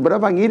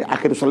acostumbraban ir a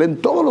Jerusalén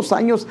todos los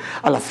años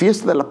a la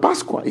fiesta de la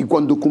Pascua. Y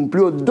cuando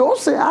cumplió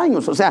 12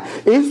 años, o sea,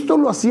 esto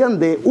lo hacían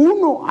de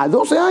 1 a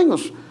 12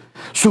 años,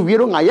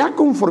 subieron allá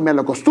conforme a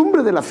la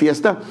costumbre de la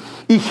fiesta,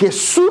 y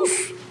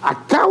Jesús,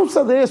 a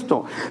causa de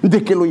esto,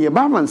 de que lo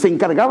llevaban, se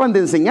encargaban de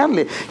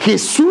enseñarle,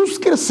 Jesús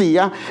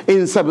crecía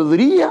en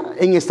sabiduría,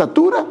 en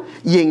estatura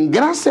y en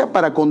gracia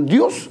para con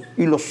Dios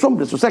y los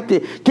hombres. O sea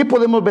que, ¿qué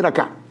podemos ver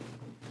acá?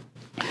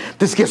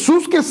 Entonces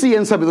Jesús crecía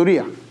en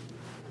sabiduría.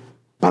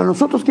 Para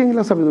nosotros, ¿quién es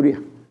la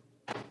sabiduría?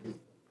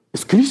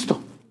 Es Cristo.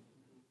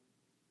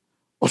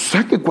 O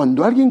sea que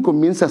cuando alguien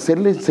comienza a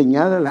hacerle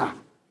enseñada la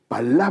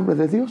palabra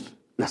de Dios,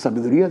 la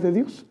sabiduría de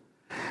Dios,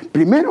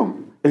 primero,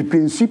 el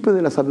principio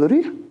de la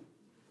sabiduría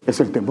es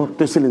el temor.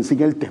 Entonces se le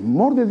enseña el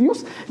temor de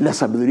Dios, la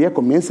sabiduría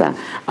comienza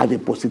a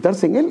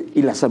depositarse en él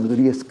y la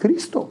sabiduría es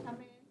Cristo.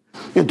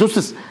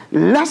 Entonces,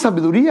 la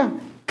sabiduría,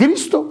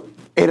 Cristo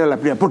era la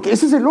primera, porque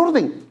ese es el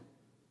orden.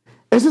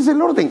 Ese es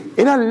el orden,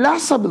 era la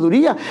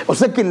sabiduría. O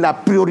sea que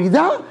la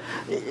prioridad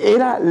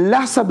era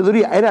la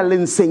sabiduría, era la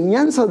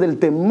enseñanza del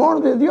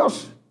temor de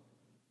Dios.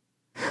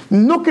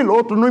 No que lo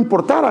otro no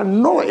importara,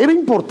 no, era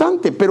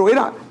importante, pero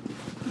era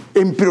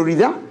en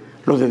prioridad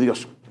lo de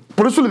Dios.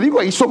 Por eso le digo,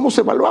 ahí somos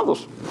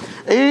evaluados.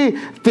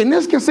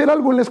 Tenés que hacer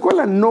algo en la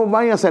escuela, no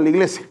vayas a la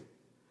iglesia.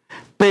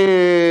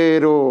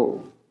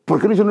 Pero, ¿por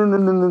qué no dice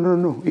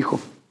no, hijo?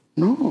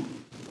 No.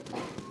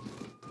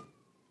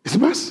 Es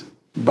más,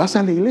 vas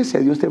a la iglesia,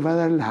 Dios te va a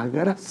dar la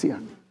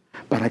gracia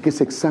para que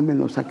ese examen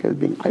lo saques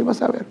bien. Ahí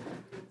vas a ver.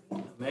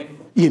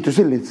 Y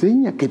entonces le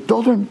enseña que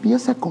todo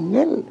empieza con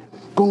él.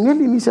 Con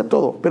él inicia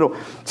todo. Pero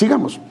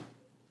sigamos.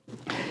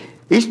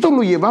 Esto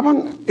lo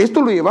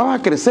llevaba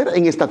a crecer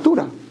en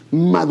estatura,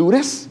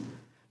 madurez,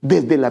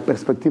 desde la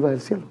perspectiva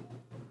del cielo.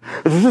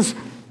 Entonces,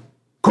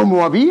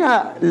 como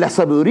había la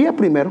sabiduría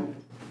primero,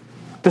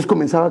 entonces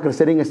comenzaba a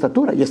crecer en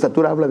estatura. Y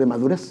estatura habla de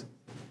madurez.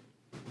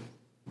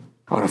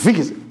 Ahora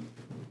fíjese.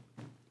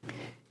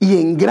 Y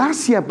en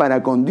gracia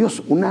para con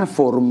Dios, una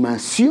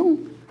formación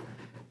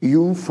y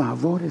un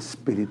favor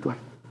espiritual.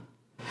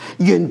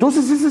 Y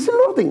entonces ese es el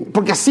orden,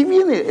 porque así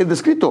viene el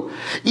descrito.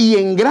 Y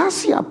en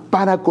gracia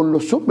para con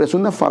los hombres,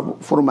 una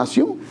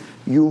formación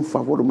y un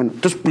favor humano.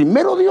 Entonces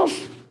primero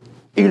Dios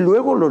y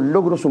luego los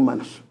logros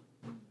humanos.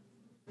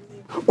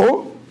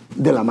 O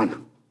de la mano.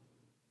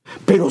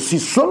 Pero si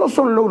solo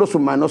son logros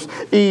humanos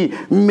y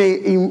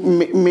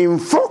me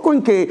enfoco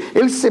en que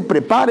él se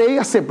prepare,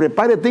 ella se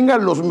prepare, tenga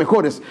los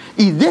mejores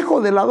y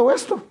dejo de lado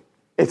esto,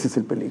 ese es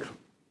el peligro.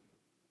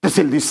 Entonces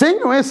el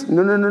diseño es,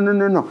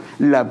 no.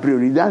 La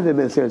prioridad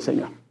debe ser el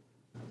Señor.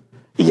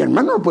 Y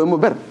hermano, lo podemos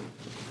ver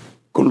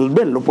con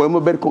Luzbel, lo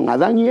podemos ver con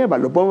Adán y Eva,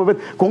 lo podemos ver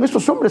con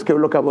estos hombres que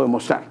lo acabo de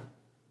mostrar.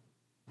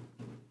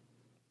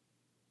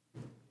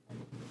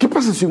 ¿Qué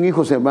pasa si un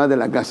hijo se va de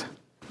la casa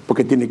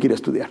porque tiene que ir a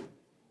estudiar?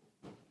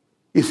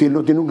 ¿Y si él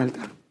no tiene un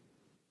altar?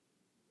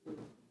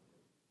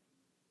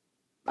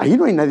 Ahí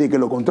no hay nadie que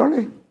lo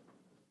controle.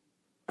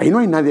 Ahí no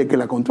hay nadie que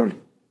la controle.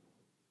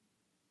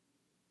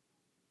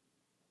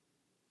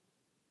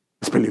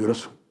 Es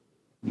peligroso,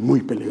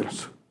 muy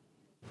peligroso.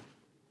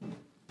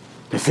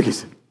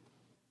 Fíjese,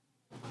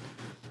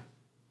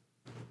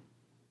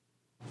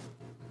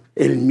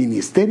 el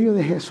ministerio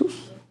de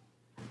Jesús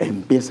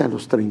empieza a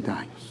los 30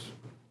 años.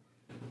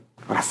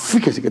 Ahora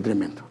fíjese qué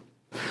tremendo.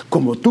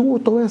 Como tuvo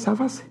toda esa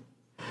base,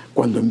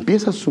 cuando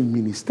empieza su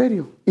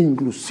ministerio,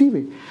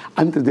 inclusive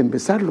antes de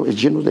empezarlo,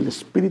 es lleno del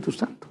Espíritu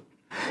Santo.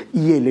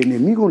 Y el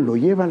enemigo lo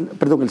lleva,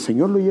 el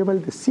Señor lo lleva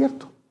al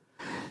desierto.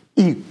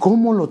 ¿Y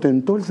cómo lo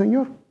tentó el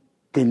Señor?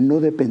 Que no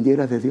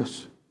dependiera de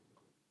Dios.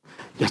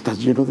 Ya estás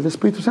lleno del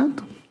Espíritu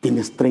Santo.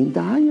 Tienes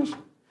 30 años.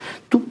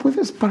 Tú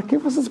puedes, ¿para qué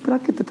vas a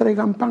esperar que te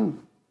traigan pan?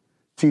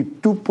 Si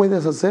tú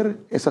puedes hacer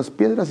esas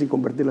piedras y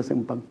convertirlas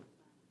en pan.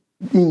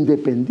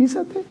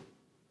 Independízate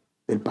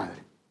del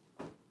Padre.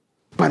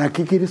 ¿Para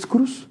qué quieres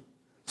cruz?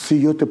 Si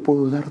yo te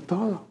puedo dar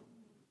todo.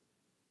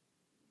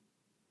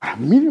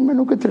 Mire,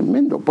 hermano, qué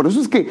tremendo. Por eso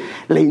es que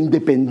la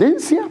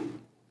independencia,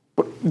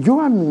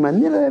 yo a mi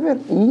manera de ver,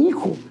 un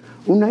hijo,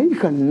 una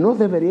hija no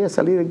debería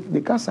salir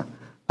de casa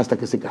hasta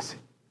que se case.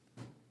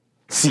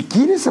 Si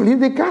quiere salir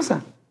de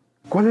casa,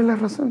 ¿cuál es la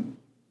razón?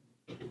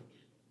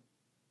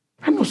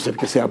 A no ser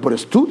que sea por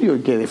estudio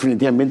y que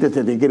definitivamente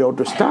te tiene que ir a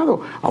otro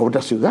estado, a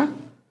otra ciudad.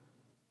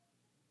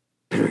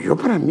 Pero yo,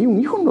 para mí, un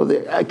hijo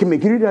que me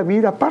quiere ir a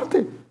vivir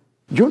aparte,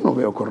 yo no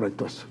veo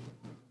correcto eso.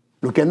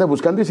 Lo que anda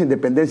buscando es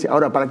independencia.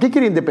 Ahora, ¿para qué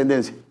quiere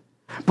independencia?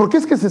 ¿Por qué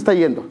es que se está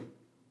yendo?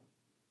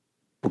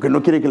 Porque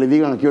no quiere que le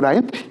digan a qué hora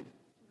entre.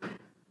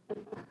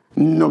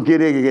 No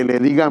quiere que le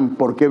digan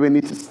por qué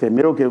veniste,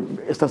 miro que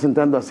estás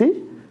entrando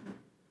así.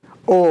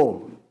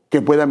 O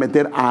que pueda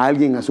meter a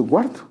alguien a su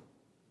cuarto.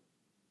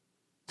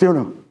 ¿Sí o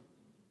no?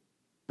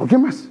 ¿Por qué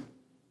más?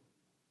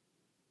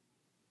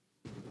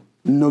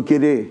 No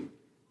quiere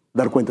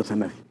dar cuentas a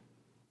nadie.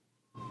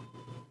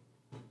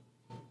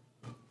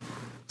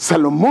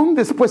 Salomón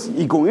después,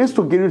 y con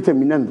esto quiero ir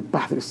terminando,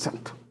 Padre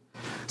Santo.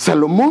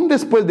 Salomón,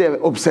 después de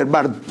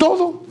observar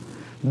todo,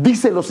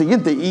 dice lo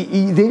siguiente,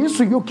 y de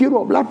eso yo quiero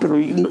hablar, pero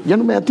ya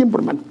no me da tiempo,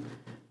 hermano.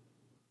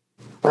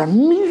 Para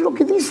mí es lo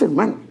que dice,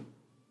 hermano.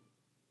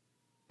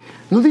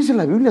 No dice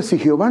la Biblia, si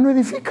Jehová no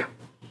edifica,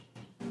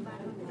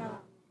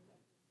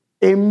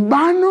 en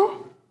vano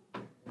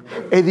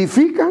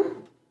edifican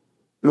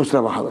los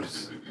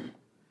trabajadores.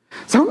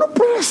 O sea, uno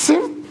puede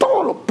hacer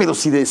todo, pero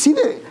si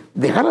decide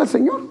dejar al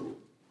Señor,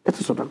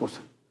 esto es otra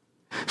cosa.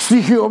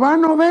 Si Jehová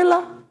no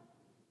vela,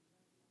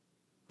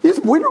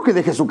 es bueno que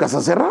deje su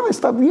casa cerrada,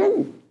 está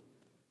bien.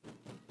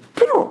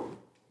 Pero,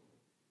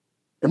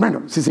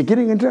 hermano, si se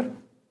quieren entrar,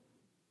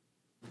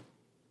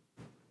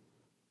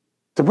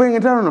 ¿se pueden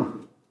entrar o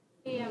no?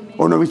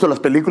 ¿O no he visto las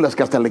películas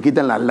que hasta le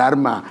quitan la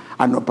alarma?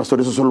 Ah, no,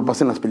 pastor, eso solo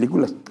pasa en las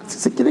películas. Si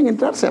se quieren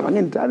entrar, se van a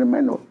entrar,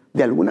 hermano,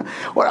 de alguna.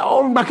 Ahora,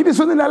 imagínense,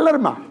 suena la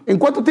alarma. ¿En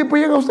cuánto tiempo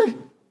llega usted?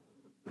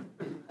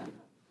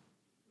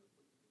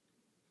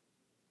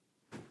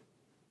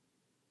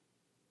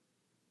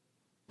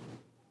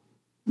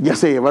 Ya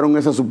se llevaron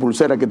esa su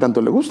pulsera que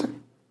tanto le gusta.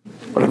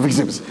 Ahora,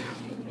 fíjense,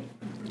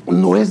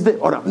 no es de.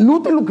 Ahora,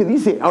 note lo que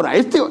dice. Ahora,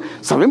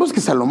 sabemos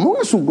que Salomón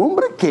es un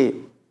hombre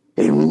que,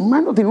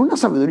 hermano, tiene una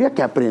sabiduría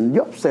que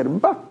aprendió a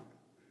observar.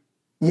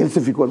 Y él se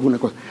fijó alguna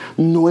cosa.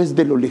 No es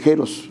de los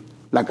ligeros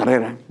la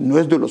carrera, no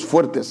es de los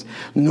fuertes,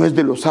 no es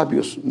de los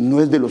sabios, no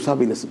es de los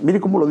hábiles.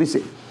 Mire cómo lo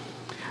dice.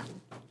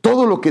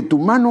 Todo lo que tu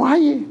mano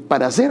halle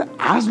para hacer,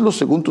 hazlo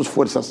según tus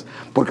fuerzas,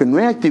 porque no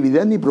hay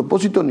actividad, ni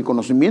propósito, ni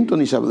conocimiento,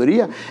 ni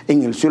sabiduría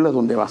en el cielo a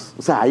donde vas.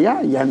 O sea,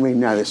 allá ya no hay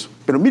nada de eso.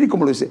 Pero mire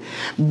cómo lo dice.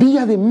 Vi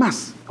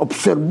además,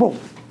 observó,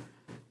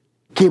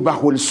 que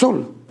bajo el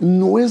sol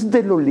no es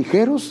de los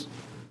ligeros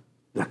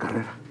la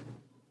carrera.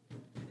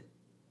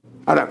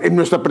 Ahora, en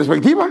nuestra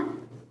perspectiva,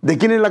 ¿de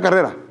quién es la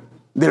carrera?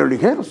 De los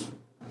ligeros.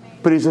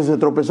 Pero ¿y si se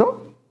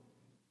tropezó?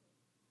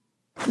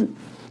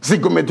 Si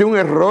cometió un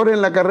error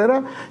en la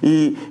carrera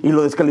y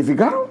lo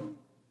descalificaron.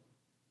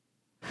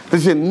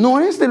 Entonces, no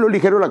es de lo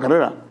ligero la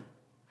carrera,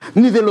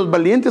 ni de los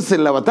valientes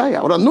en la batalla.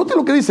 Ahora, note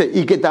lo que dice,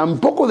 y que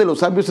tampoco de los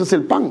sabios es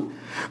el pan,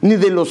 ni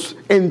de los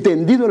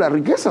entendidos las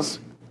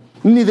riquezas,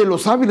 ni de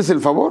los hábiles el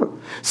favor,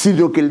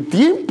 sino que el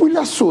tiempo y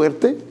la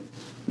suerte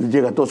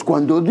llega a todos.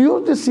 Cuando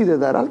Dios decide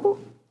dar algo,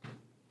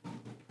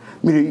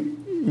 mire,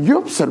 yo he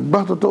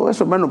observado todo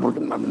eso, hermano, porque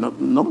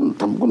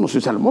tampoco no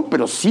soy Salomón,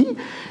 pero sí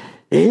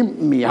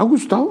me ha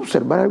gustado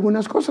observar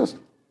algunas cosas.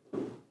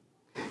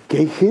 Que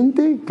hay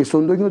gente que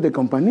son dueños de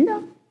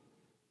compañía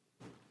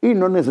y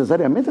no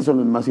necesariamente son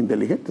los más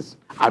inteligentes.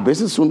 A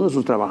veces uno de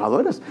sus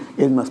trabajadores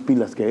es más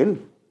pilas que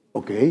él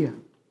o que ella.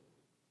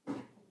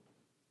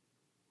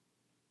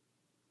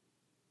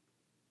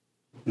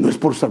 No es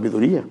por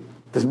sabiduría.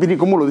 Entonces, miren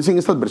cómo lo dicen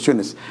estas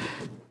versiones.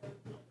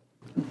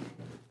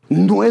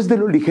 No es de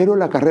lo ligero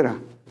la carrera.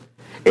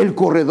 El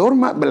corredor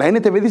la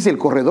NTV dice, el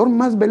corredor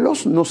más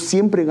veloz no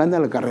siempre gana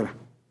la carrera.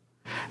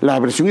 La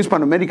versión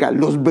hispanoamérica,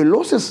 los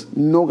veloces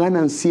no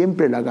ganan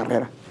siempre la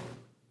carrera.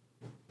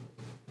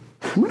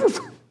 Bueno,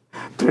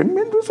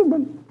 tremendo eso,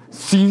 hermano.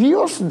 Si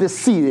Dios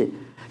decide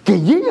que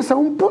llegues a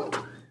un punto,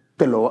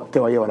 te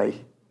va a llevar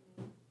ahí.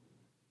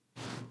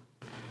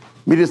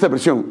 Mire esta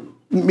versión.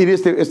 Mire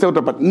esta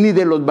otra parte. Ni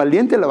de los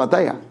valientes de la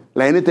batalla,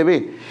 la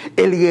NTV.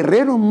 El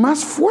guerrero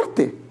más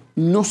fuerte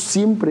no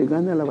siempre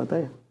gana la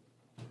batalla.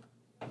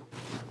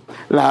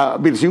 La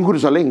versión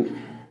Jerusalén.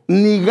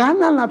 Ni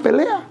gana la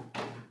pelea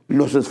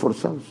los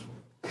esforzados.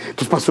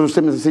 Entonces, pastor,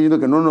 usted me está diciendo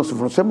que no nos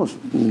esforcemos.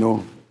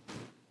 No.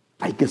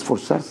 Hay que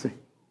esforzarse.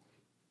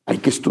 Hay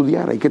que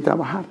estudiar, hay que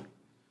trabajar.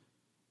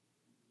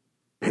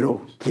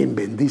 Pero quien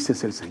bendice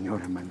es el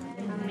Señor, hermano.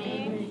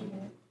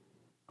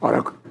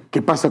 Ahora,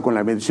 ¿qué pasa con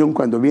la bendición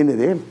cuando viene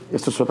de Él?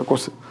 Esto es otra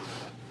cosa.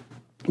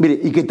 Mire,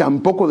 y que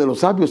tampoco de los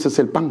sabios es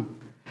el pan.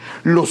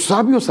 Los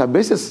sabios a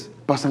veces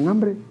pasan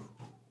hambre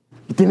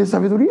y tienen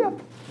sabiduría.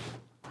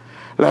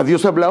 La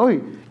Dios habla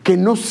hoy que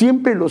no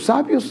siempre los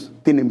sabios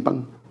tienen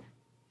pan.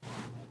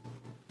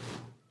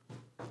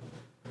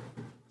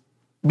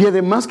 Y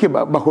además que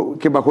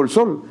bajo el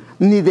sol,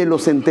 ni de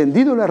los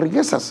entendidos las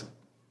riquezas,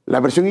 la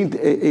versión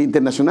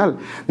internacional,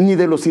 ni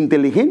de los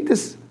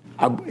inteligentes,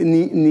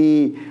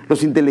 ni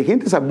los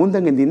inteligentes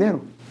abundan en dinero.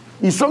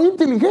 Y son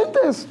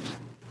inteligentes.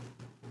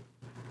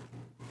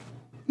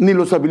 Ni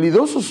los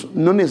habilidosos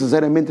no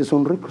necesariamente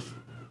son ricos.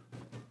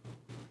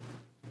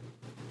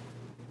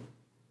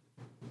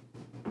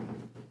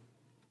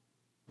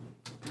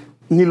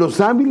 Ni los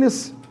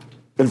hábiles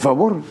el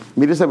favor.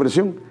 Mire esa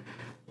versión.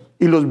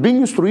 Y los bien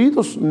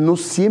instruidos no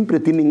siempre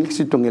tienen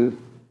éxito en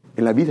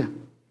la vida.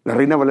 La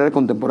Reina Valera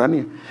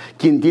contemporánea.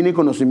 Quien tiene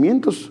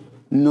conocimientos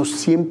no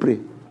siempre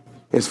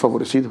es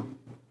favorecido.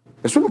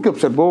 Eso es lo que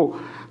observó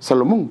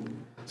Salomón.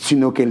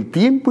 Sino que el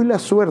tiempo y la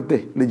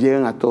suerte le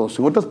llegan a todos.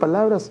 En otras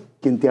palabras,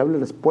 quien te abre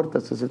las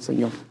puertas es el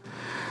Señor.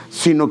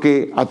 Sino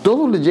que a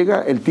todos les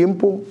llega el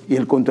tiempo y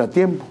el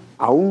contratiempo.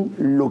 Aún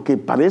lo que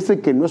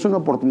parece que no es una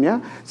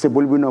oportunidad, se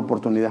vuelve una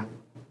oportunidad.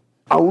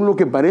 Aún lo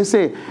que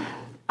parece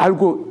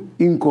algo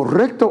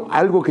incorrecto,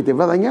 algo que te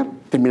va a dañar,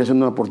 termina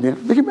siendo una oportunidad.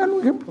 Déjeme dar un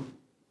ejemplo.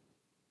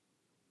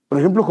 Por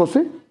ejemplo,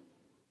 José.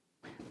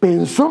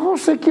 ¿Pensó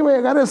José que iba a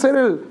llegar a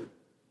ser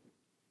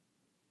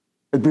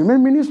el primer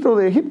ministro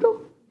de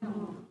Egipto?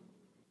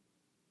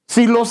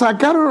 Si lo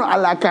sacaron a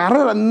la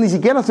carrera, ni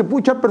siquiera se pudo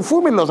echar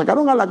perfume, lo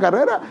sacaron a la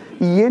carrera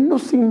y él no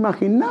se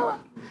imaginaba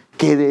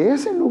que de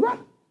ese lugar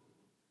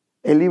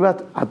él iba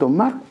a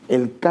tomar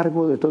el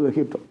cargo de todo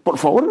Egipto. Por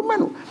favor,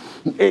 hermano,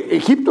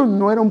 Egipto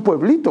no era un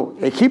pueblito.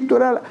 Egipto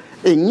era,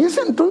 en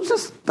ese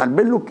entonces, tal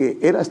vez lo que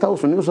era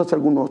Estados Unidos hace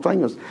algunos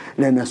años,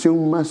 la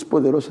nación más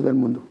poderosa del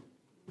mundo.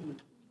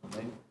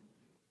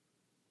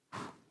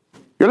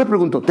 Yo le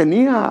pregunto,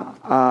 ¿tenía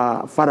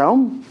a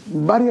Faraón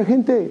varias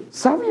gente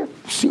sabia?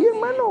 Sí,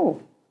 hermano.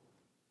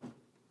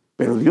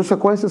 Pero Dios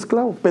sacó a ese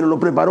esclavo, pero lo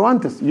preparó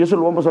antes, y eso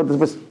lo vamos a ver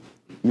después.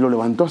 Y lo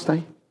levantó hasta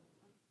ahí.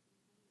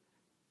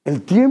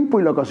 El tiempo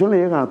y la ocasión le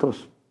llegan a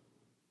todos.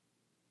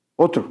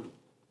 Otro.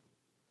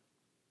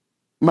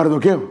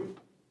 Mardoqueo.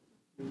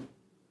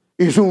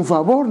 Hizo un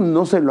favor,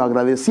 no se lo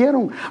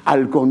agradecieron.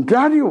 Al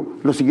contrario,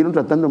 lo siguieron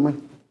tratando mal.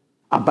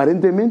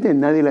 Aparentemente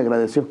nadie le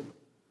agradeció.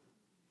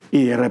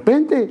 Y de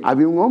repente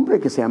había un hombre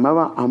que se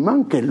llamaba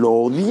Amán, que lo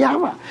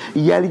odiaba.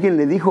 Y alguien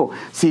le dijo,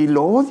 si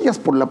lo odias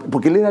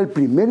porque él era el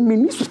primer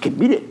ministro, es que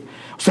mire,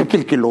 o sea que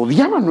el que lo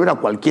odiaba no era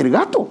cualquier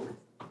gato,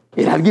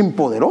 era alguien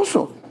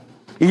poderoso.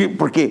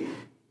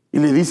 Y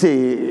le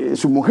dice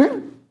su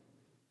mujer,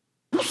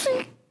 pues sí,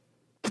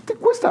 ¿qué te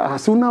cuesta?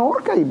 Hace una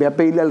horca y ve a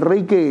pedirle al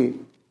rey que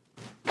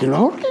lo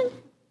ahorquen.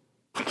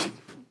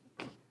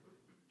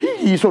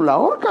 Y hizo la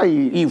horca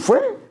y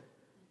fue.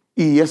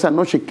 Y esa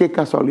noche, qué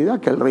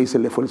casualidad que al rey se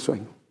le fue el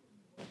sueño.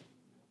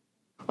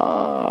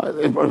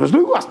 Pues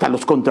digo, hasta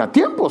los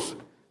contratiempos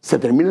se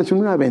terminan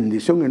siendo una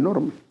bendición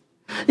enorme.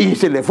 Y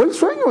se le fue el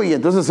sueño y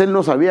entonces él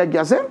no sabía qué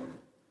hacer.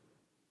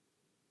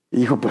 Y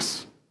dijo,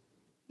 pues,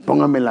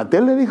 póngame la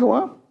tele,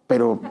 dijo,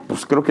 pero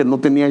pues creo que no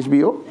tenía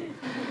HBO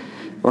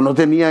o no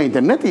tenía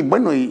internet. Y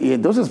bueno, y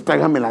entonces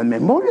tráigame las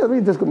memorias.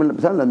 Entonces como le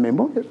empezaron las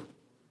memorias.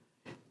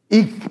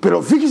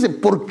 Pero fíjese,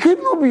 ¿por qué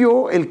no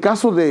vio el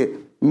caso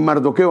de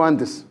Mardoqueo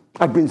antes?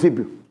 Al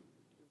principio,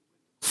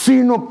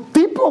 sino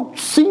tipo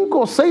 5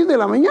 o 6 de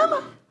la mañana,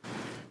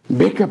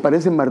 ve que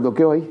aparece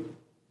Mardoqueo ahí.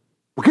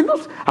 Porque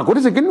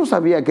acuérdense que él no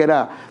sabía que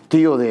era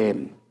tío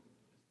de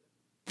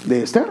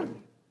Esther.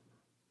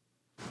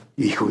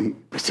 Y dijo,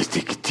 pues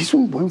este hizo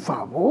un buen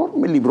favor,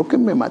 me libró que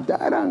me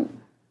mataran.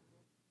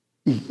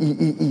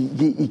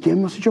 ¿Y qué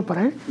hemos hecho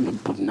para él? No,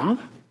 pues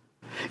nada.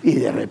 Y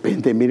de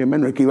repente, mire,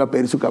 hermano, el que iba a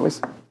pedir su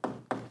cabeza.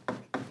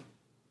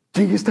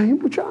 Sí, está bien,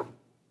 muchacho.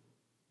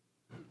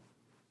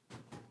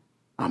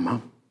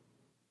 Amado.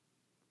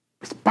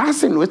 Pues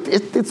pásenlo,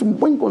 este es un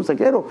buen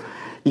consejero.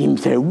 Y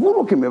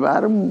seguro que me va a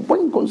dar un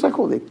buen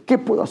consejo de qué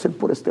puedo hacer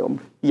por este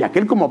hombre. Y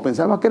aquel, como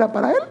pensaba que era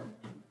para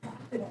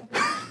él.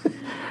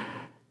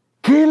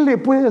 ¿Qué le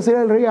puede hacer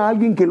al rey a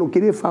alguien que lo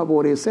quiere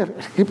favorecer?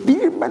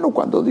 Mire, hermano,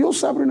 cuando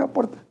Dios abre una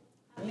puerta.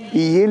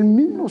 Y él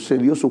mismo se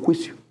dio su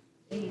juicio.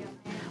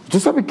 Usted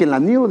sabe que el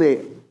anillo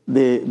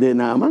de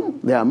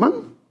Amán,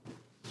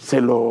 se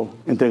lo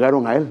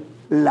entregaron a él.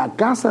 La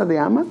casa de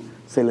Amán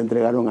se la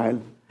entregaron a él.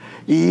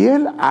 Y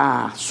él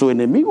a su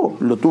enemigo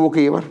lo tuvo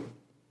que llevar.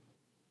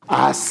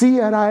 Así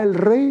hará el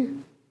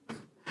rey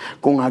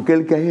con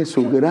aquel que hace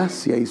su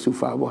gracia y su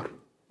favor.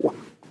 ¡Wow!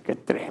 ¡Qué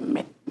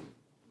tremendo!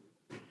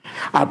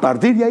 A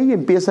partir de ahí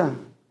empieza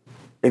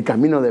el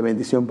camino de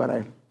bendición para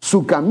él.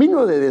 Su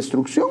camino de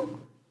destrucción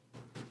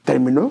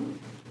terminó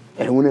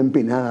en una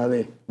empinada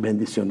de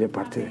bendición de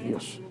parte de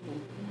Dios.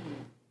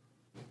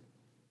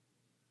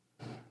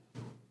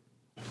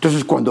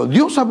 Entonces, cuando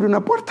Dios abre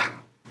una puerta,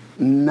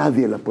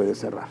 nadie la puede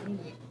cerrar.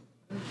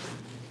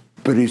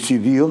 Pero ¿y si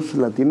Dios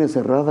la tiene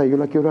cerrada y yo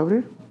la quiero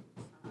abrir?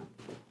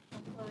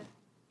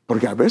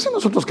 Porque a veces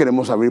nosotros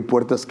queremos abrir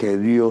puertas que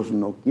Dios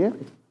no quiere.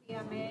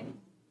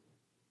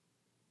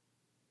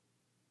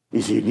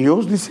 Y si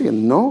Dios dice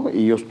no,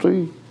 y yo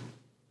estoy...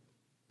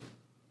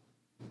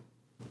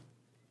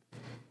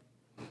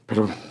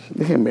 Pero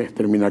déjenme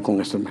terminar con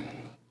esto, hermano.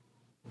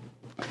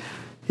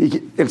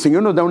 Y el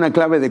Señor nos da una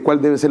clave de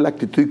cuál debe ser la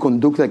actitud y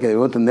conducta que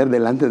debemos tener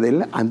delante de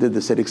Él antes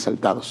de ser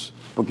exaltados.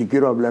 Porque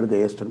quiero hablar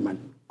de esto, hermano.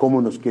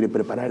 Cómo nos quiere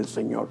preparar el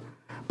Señor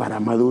para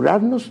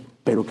madurarnos,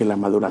 pero que la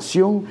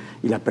maduración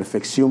y la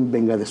perfección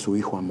venga de su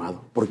Hijo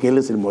amado. Porque Él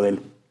es el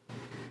modelo.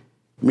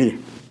 Mire,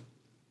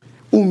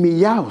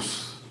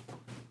 humillaos.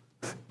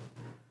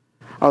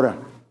 Ahora,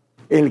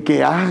 el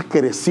que ha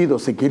crecido,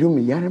 ¿se quiere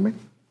humillar, hermano?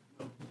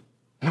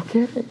 No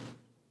quiere.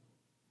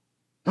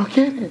 No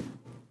quiere.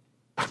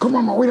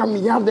 ¿Cómo me voy a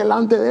humillar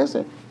delante de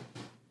ese?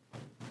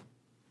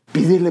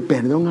 Pídele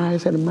perdón a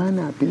esa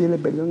hermana. Pídele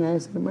perdón a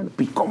ese hermano.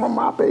 ¿Y cómo me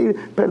va a pedir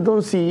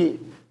perdón si...?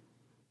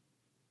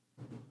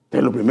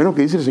 Entonces, lo primero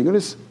que dice el Señor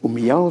es: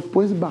 humillaos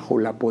pues bajo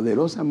la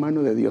poderosa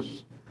mano de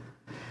Dios.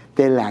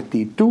 De la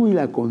actitud y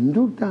la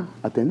conducta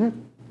a tener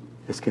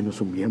es que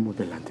nos humillemos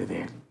delante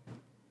de Él.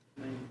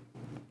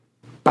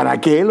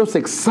 Para que Él los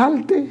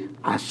exalte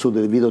a su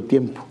debido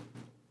tiempo.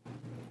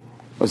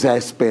 O sea,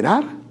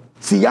 esperar.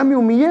 Si ya me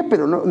humillé,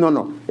 pero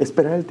no.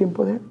 Esperar el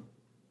tiempo de Él.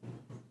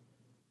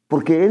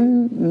 Porque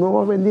Él no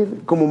va a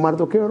venir como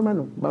Mardoqueo,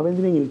 hermano. Va a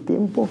venir en el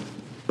tiempo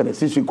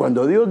preciso. Y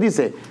cuando Dios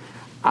dice: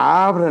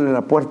 ábranle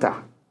la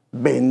puerta,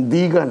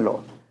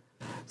 bendíganlo,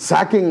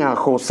 saquen a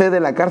José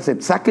de la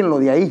cárcel, sáquenlo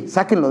de ahí,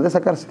 sáquenlo de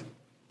esa cárcel.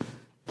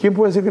 ¿Quién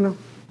puede decir que no?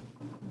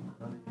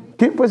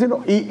 ¿Quién puede decir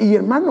no? Y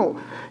hermano,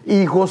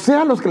 ¿y José,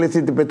 a los que les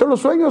interpretó los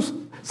sueños,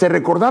 se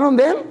recordaron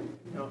de él?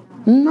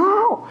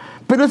 No,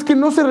 pero es que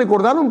no se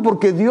recordaron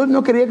porque Dios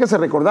no quería que se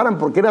recordaran,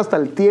 porque era hasta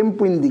el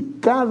tiempo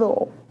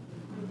indicado.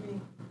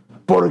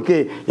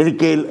 Porque el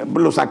que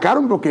lo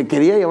sacaron porque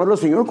quería llevarlo al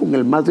Señor con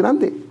el más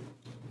grande.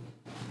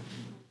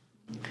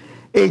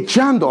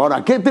 Echando,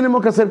 ahora, ¿qué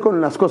tenemos que hacer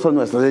con las cosas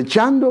nuestras?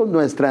 Echando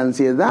nuestra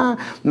ansiedad,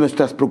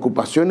 nuestras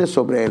preocupaciones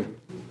sobre Él.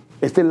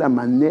 Esta es la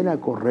manera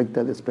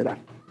correcta de esperar.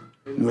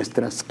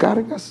 Nuestras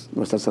cargas,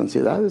 nuestras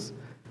ansiedades,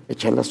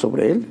 echarlas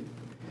sobre Él.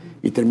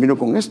 Y termino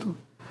con esto: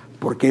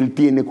 porque Él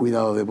tiene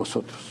cuidado de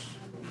vosotros.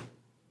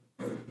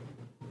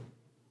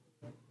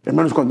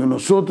 Hermanos, cuando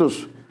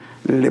nosotros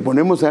le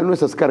ponemos a Él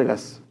nuestras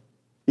cargas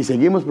y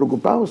seguimos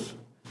preocupados,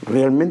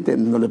 realmente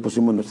no le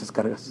pusimos nuestras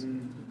cargas.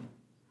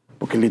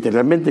 Porque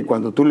literalmente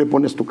cuando tú le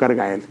pones tu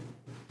carga a Él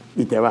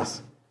y te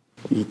vas,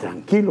 y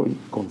tranquilo, y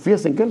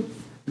confías en que Él,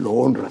 lo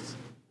honras.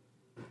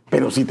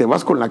 Pero si te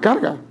vas con la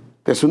carga,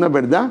 es una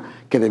verdad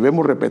que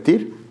debemos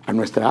repetir a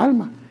nuestra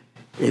alma,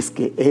 es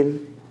que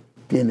Él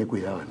tiene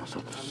cuidado de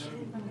nosotros.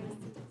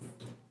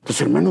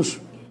 Entonces, hermanos,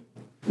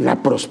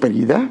 la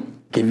prosperidad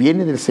que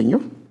viene del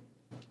Señor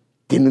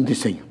tiene un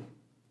diseño.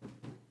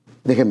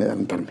 Déjenme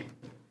adelantarme.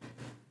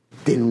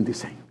 Tiene un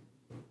diseño.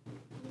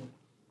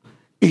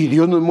 Y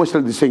Dios nos muestra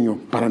el diseño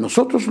para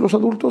nosotros, los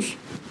adultos.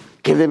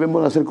 ¿Qué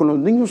debemos hacer con los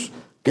niños?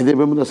 ¿Qué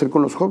debemos hacer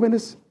con los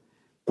jóvenes?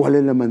 ¿Cuál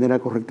es la manera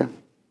correcta?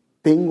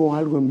 Tengo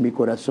algo en mi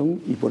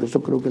corazón y por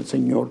eso creo que el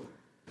Señor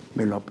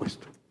me lo ha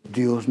puesto.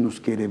 Dios nos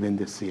quiere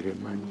bendecir,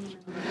 hermanos.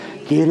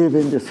 Quiere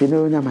bendecir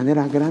de una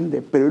manera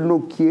grande, pero Él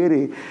no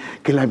quiere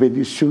que la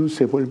bendición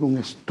se vuelva un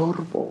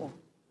estorbo.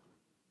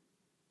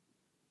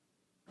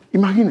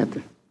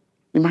 Imagínate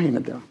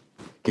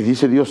que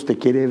dice Dios te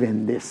quiere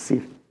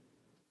bendecir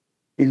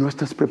y no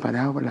estás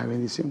preparado para la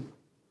bendición.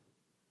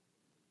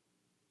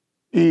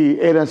 Y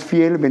eras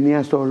fiel,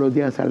 venías todos los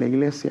días a la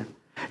iglesia.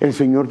 el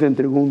Señor te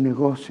entregó un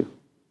negocio.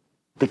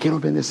 Te quiero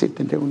bendecir,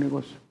 te entrego un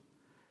negocio.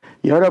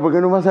 ¿Y ahora por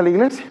qué no vas a la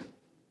iglesia?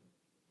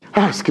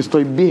 Es que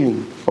estoy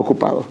bien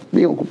ocupado,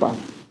 bien ocupado.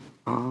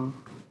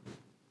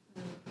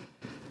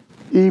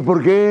 ¿Y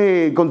por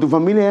qué con tu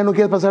familia ya no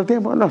quieres pasar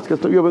tiempo? No, es que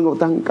yo vengo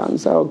tan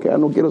cansado que ya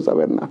no quiero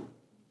saber nada.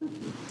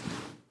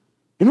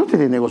 ¿Y no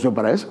tienes negocio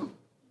para eso?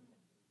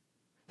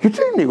 ¿Yo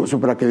tengo negocio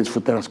para que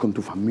disfrutaras con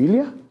tu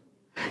familia?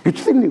 Yo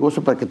te di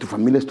negocio para que tu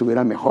familia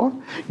estuviera mejor.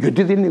 Yo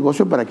te di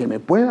negocio para que me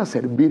puedas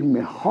servir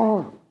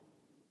mejor.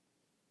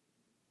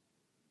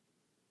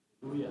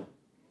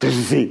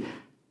 Entonces, sí,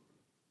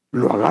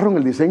 lo agarro en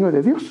el diseño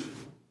de Dios.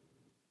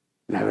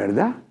 La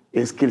verdad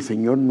es que el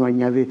Señor no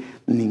añade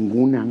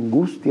ninguna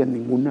angustia,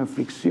 ninguna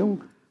aflicción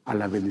a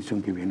la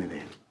bendición que viene de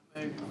Él.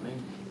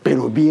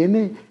 Pero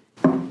viene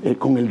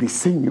con el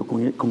diseño,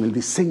 con el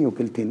diseño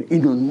que Él tiene, y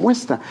nos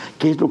muestra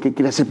qué es lo que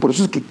quiere hacer. Por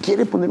eso es que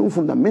quiere poner un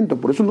fundamento.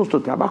 Por eso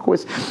nuestro trabajo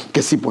es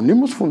que si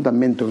ponemos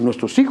fundamento en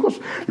nuestros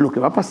hijos, lo que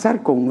va a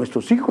pasar con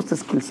nuestros hijos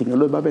es que el Señor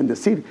los va a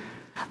bendecir.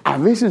 A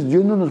veces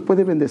Dios no nos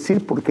puede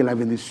bendecir porque la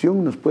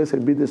bendición nos puede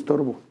servir de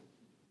estorbo.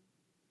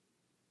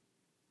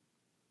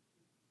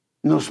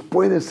 Nos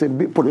puede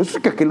servir. Por eso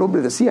es que aquel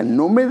hombre decía: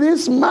 no me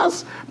des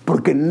más,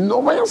 porque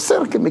no vaya a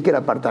ser que me quiera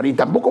apartar, y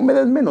tampoco me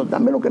des menos,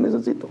 dame lo que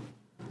necesito.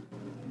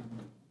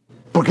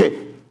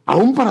 Porque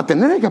aún para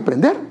tener hay que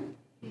aprender.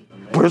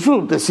 Por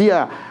eso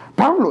decía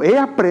Pablo: he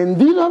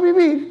aprendido a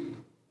vivir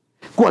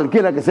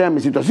cualquiera que sea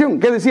mi situación.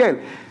 ¿Qué decía él?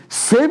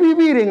 Sé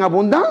vivir en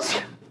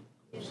abundancia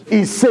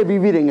y sé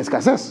vivir en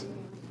escasez.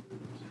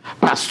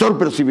 Pastor,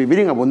 pero si vivir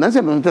en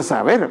abundancia no necesitas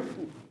saber.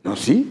 No,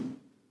 sí,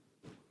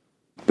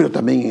 pero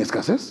también en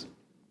escasez.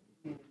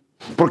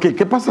 Porque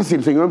 ¿qué pasa si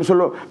el Señor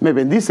solo me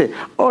bendice?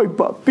 Ay,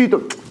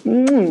 papito,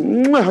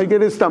 ay, que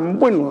eres tan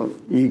bueno.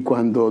 Y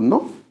cuando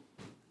no,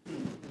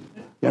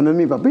 ya no es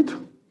mi papito.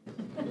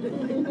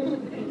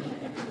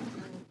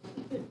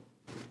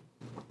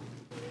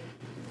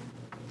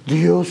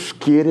 Dios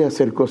quiere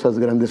hacer cosas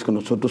grandes con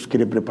nosotros,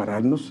 quiere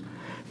prepararnos,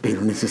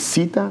 pero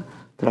necesita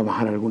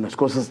trabajar algunas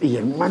cosas. Y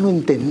hermano,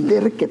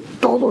 entender que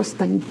todo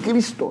está en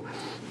Cristo.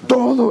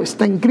 Todo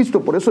está en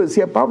Cristo. Por eso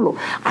decía Pablo: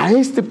 a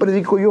este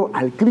predico yo,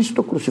 al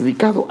Cristo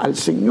crucificado, al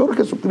Señor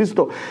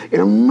Jesucristo.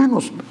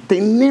 Hermanos,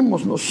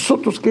 tenemos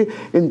nosotros que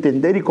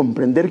entender y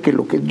comprender que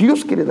lo que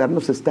Dios quiere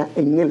darnos está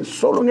en Él,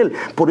 solo en Él.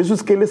 Por eso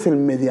es que Él es el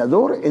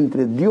mediador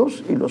entre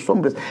Dios y los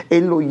hombres.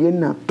 Él lo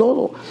llena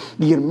todo.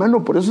 Y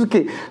hermano, por eso es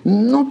que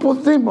no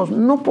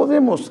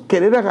podemos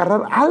querer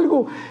agarrar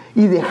algo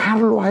y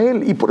dejarlo a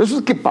Él. Y por eso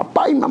es que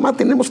papá y mamá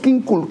tenemos que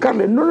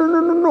inculcarle: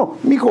 no,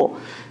 mijo,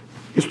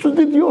 esto es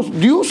de Dios.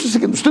 Dios es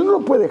el que usted no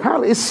lo puede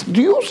dejar. Es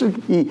Dios.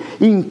 Y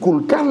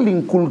inculcarle.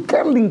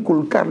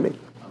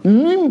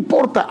 No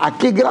importa a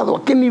qué grado,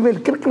 a qué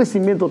nivel, qué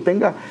crecimiento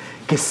tenga,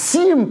 que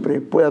siempre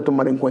pueda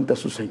tomar en cuenta a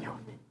su Señor.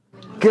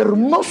 Qué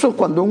hermoso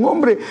cuando un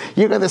hombre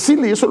llega a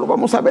decirle, y eso lo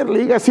vamos a ver, le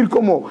llega a decir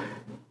como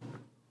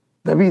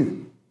David: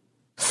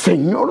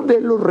 Señor, de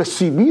lo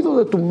recibido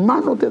de tu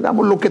mano te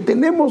damos. Lo que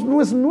tenemos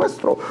no es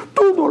nuestro,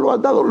 tú nos lo has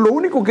dado. Lo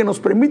único que nos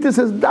permites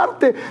es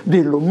darte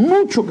de lo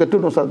mucho que tú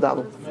nos has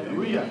dado.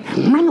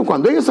 Hermano,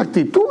 cuando hay esa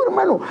actitud,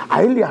 hermano,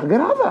 a Él le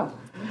agrada.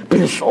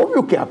 Pero es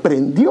obvio que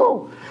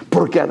aprendió.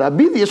 Porque a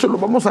David, y eso lo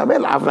vamos a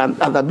ver,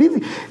 a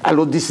David a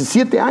los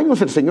 17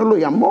 años el Señor lo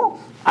llamó.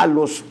 A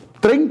los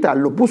 30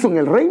 lo puso en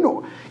el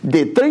reino.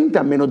 De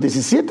 30 menos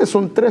 17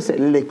 son 13.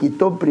 Le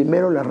quitó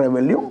primero la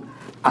rebelión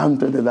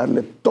antes de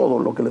darle todo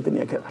lo que le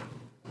tenía que dar.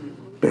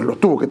 Pero lo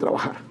tuvo que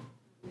trabajar.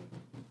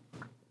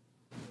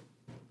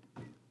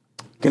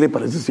 ¿Qué le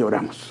parece si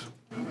oramos?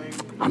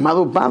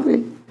 Amado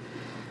Padre,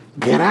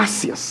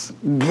 gracias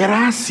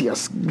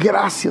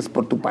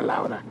por tu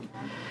palabra.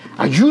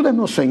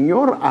 Ayúdanos,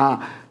 Señor, a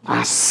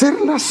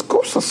hacer las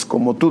cosas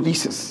como tú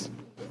dices.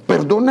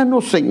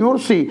 Perdónanos, Señor,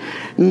 si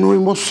no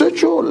hemos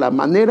hecho la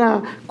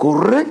manera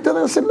correcta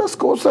de hacer las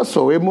cosas,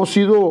 o hemos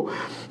sido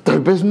tal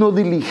vez no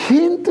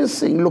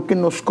diligentes en lo que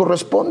nos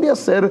corresponde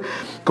hacer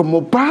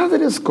como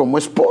padres, como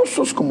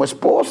esposos, como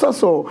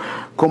esposas, o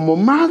como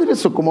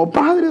madres o como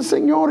padres,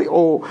 Señor,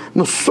 o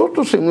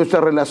nosotros en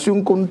nuestra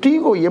relación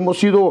contigo, y hemos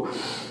sido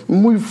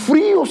muy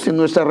fríos en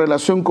nuestra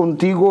relación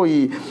contigo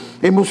y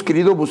hemos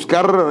querido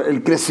buscar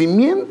el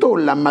crecimiento,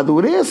 la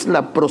madurez,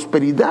 la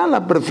prosperidad,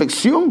 la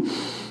perfección,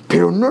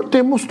 pero no te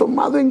hemos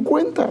tomado en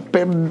cuenta.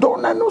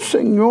 Perdónanos,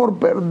 Señor,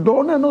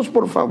 perdónanos,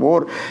 por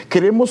favor.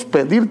 Queremos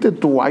pedirte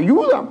tu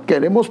ayuda,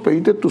 queremos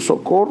pedirte tu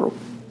socorro.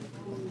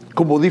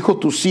 Como dijo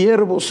tu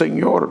siervo,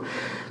 Señor,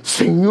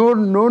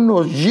 no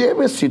nos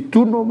lleves si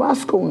tú no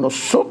vas con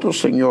nosotros,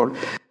 Señor.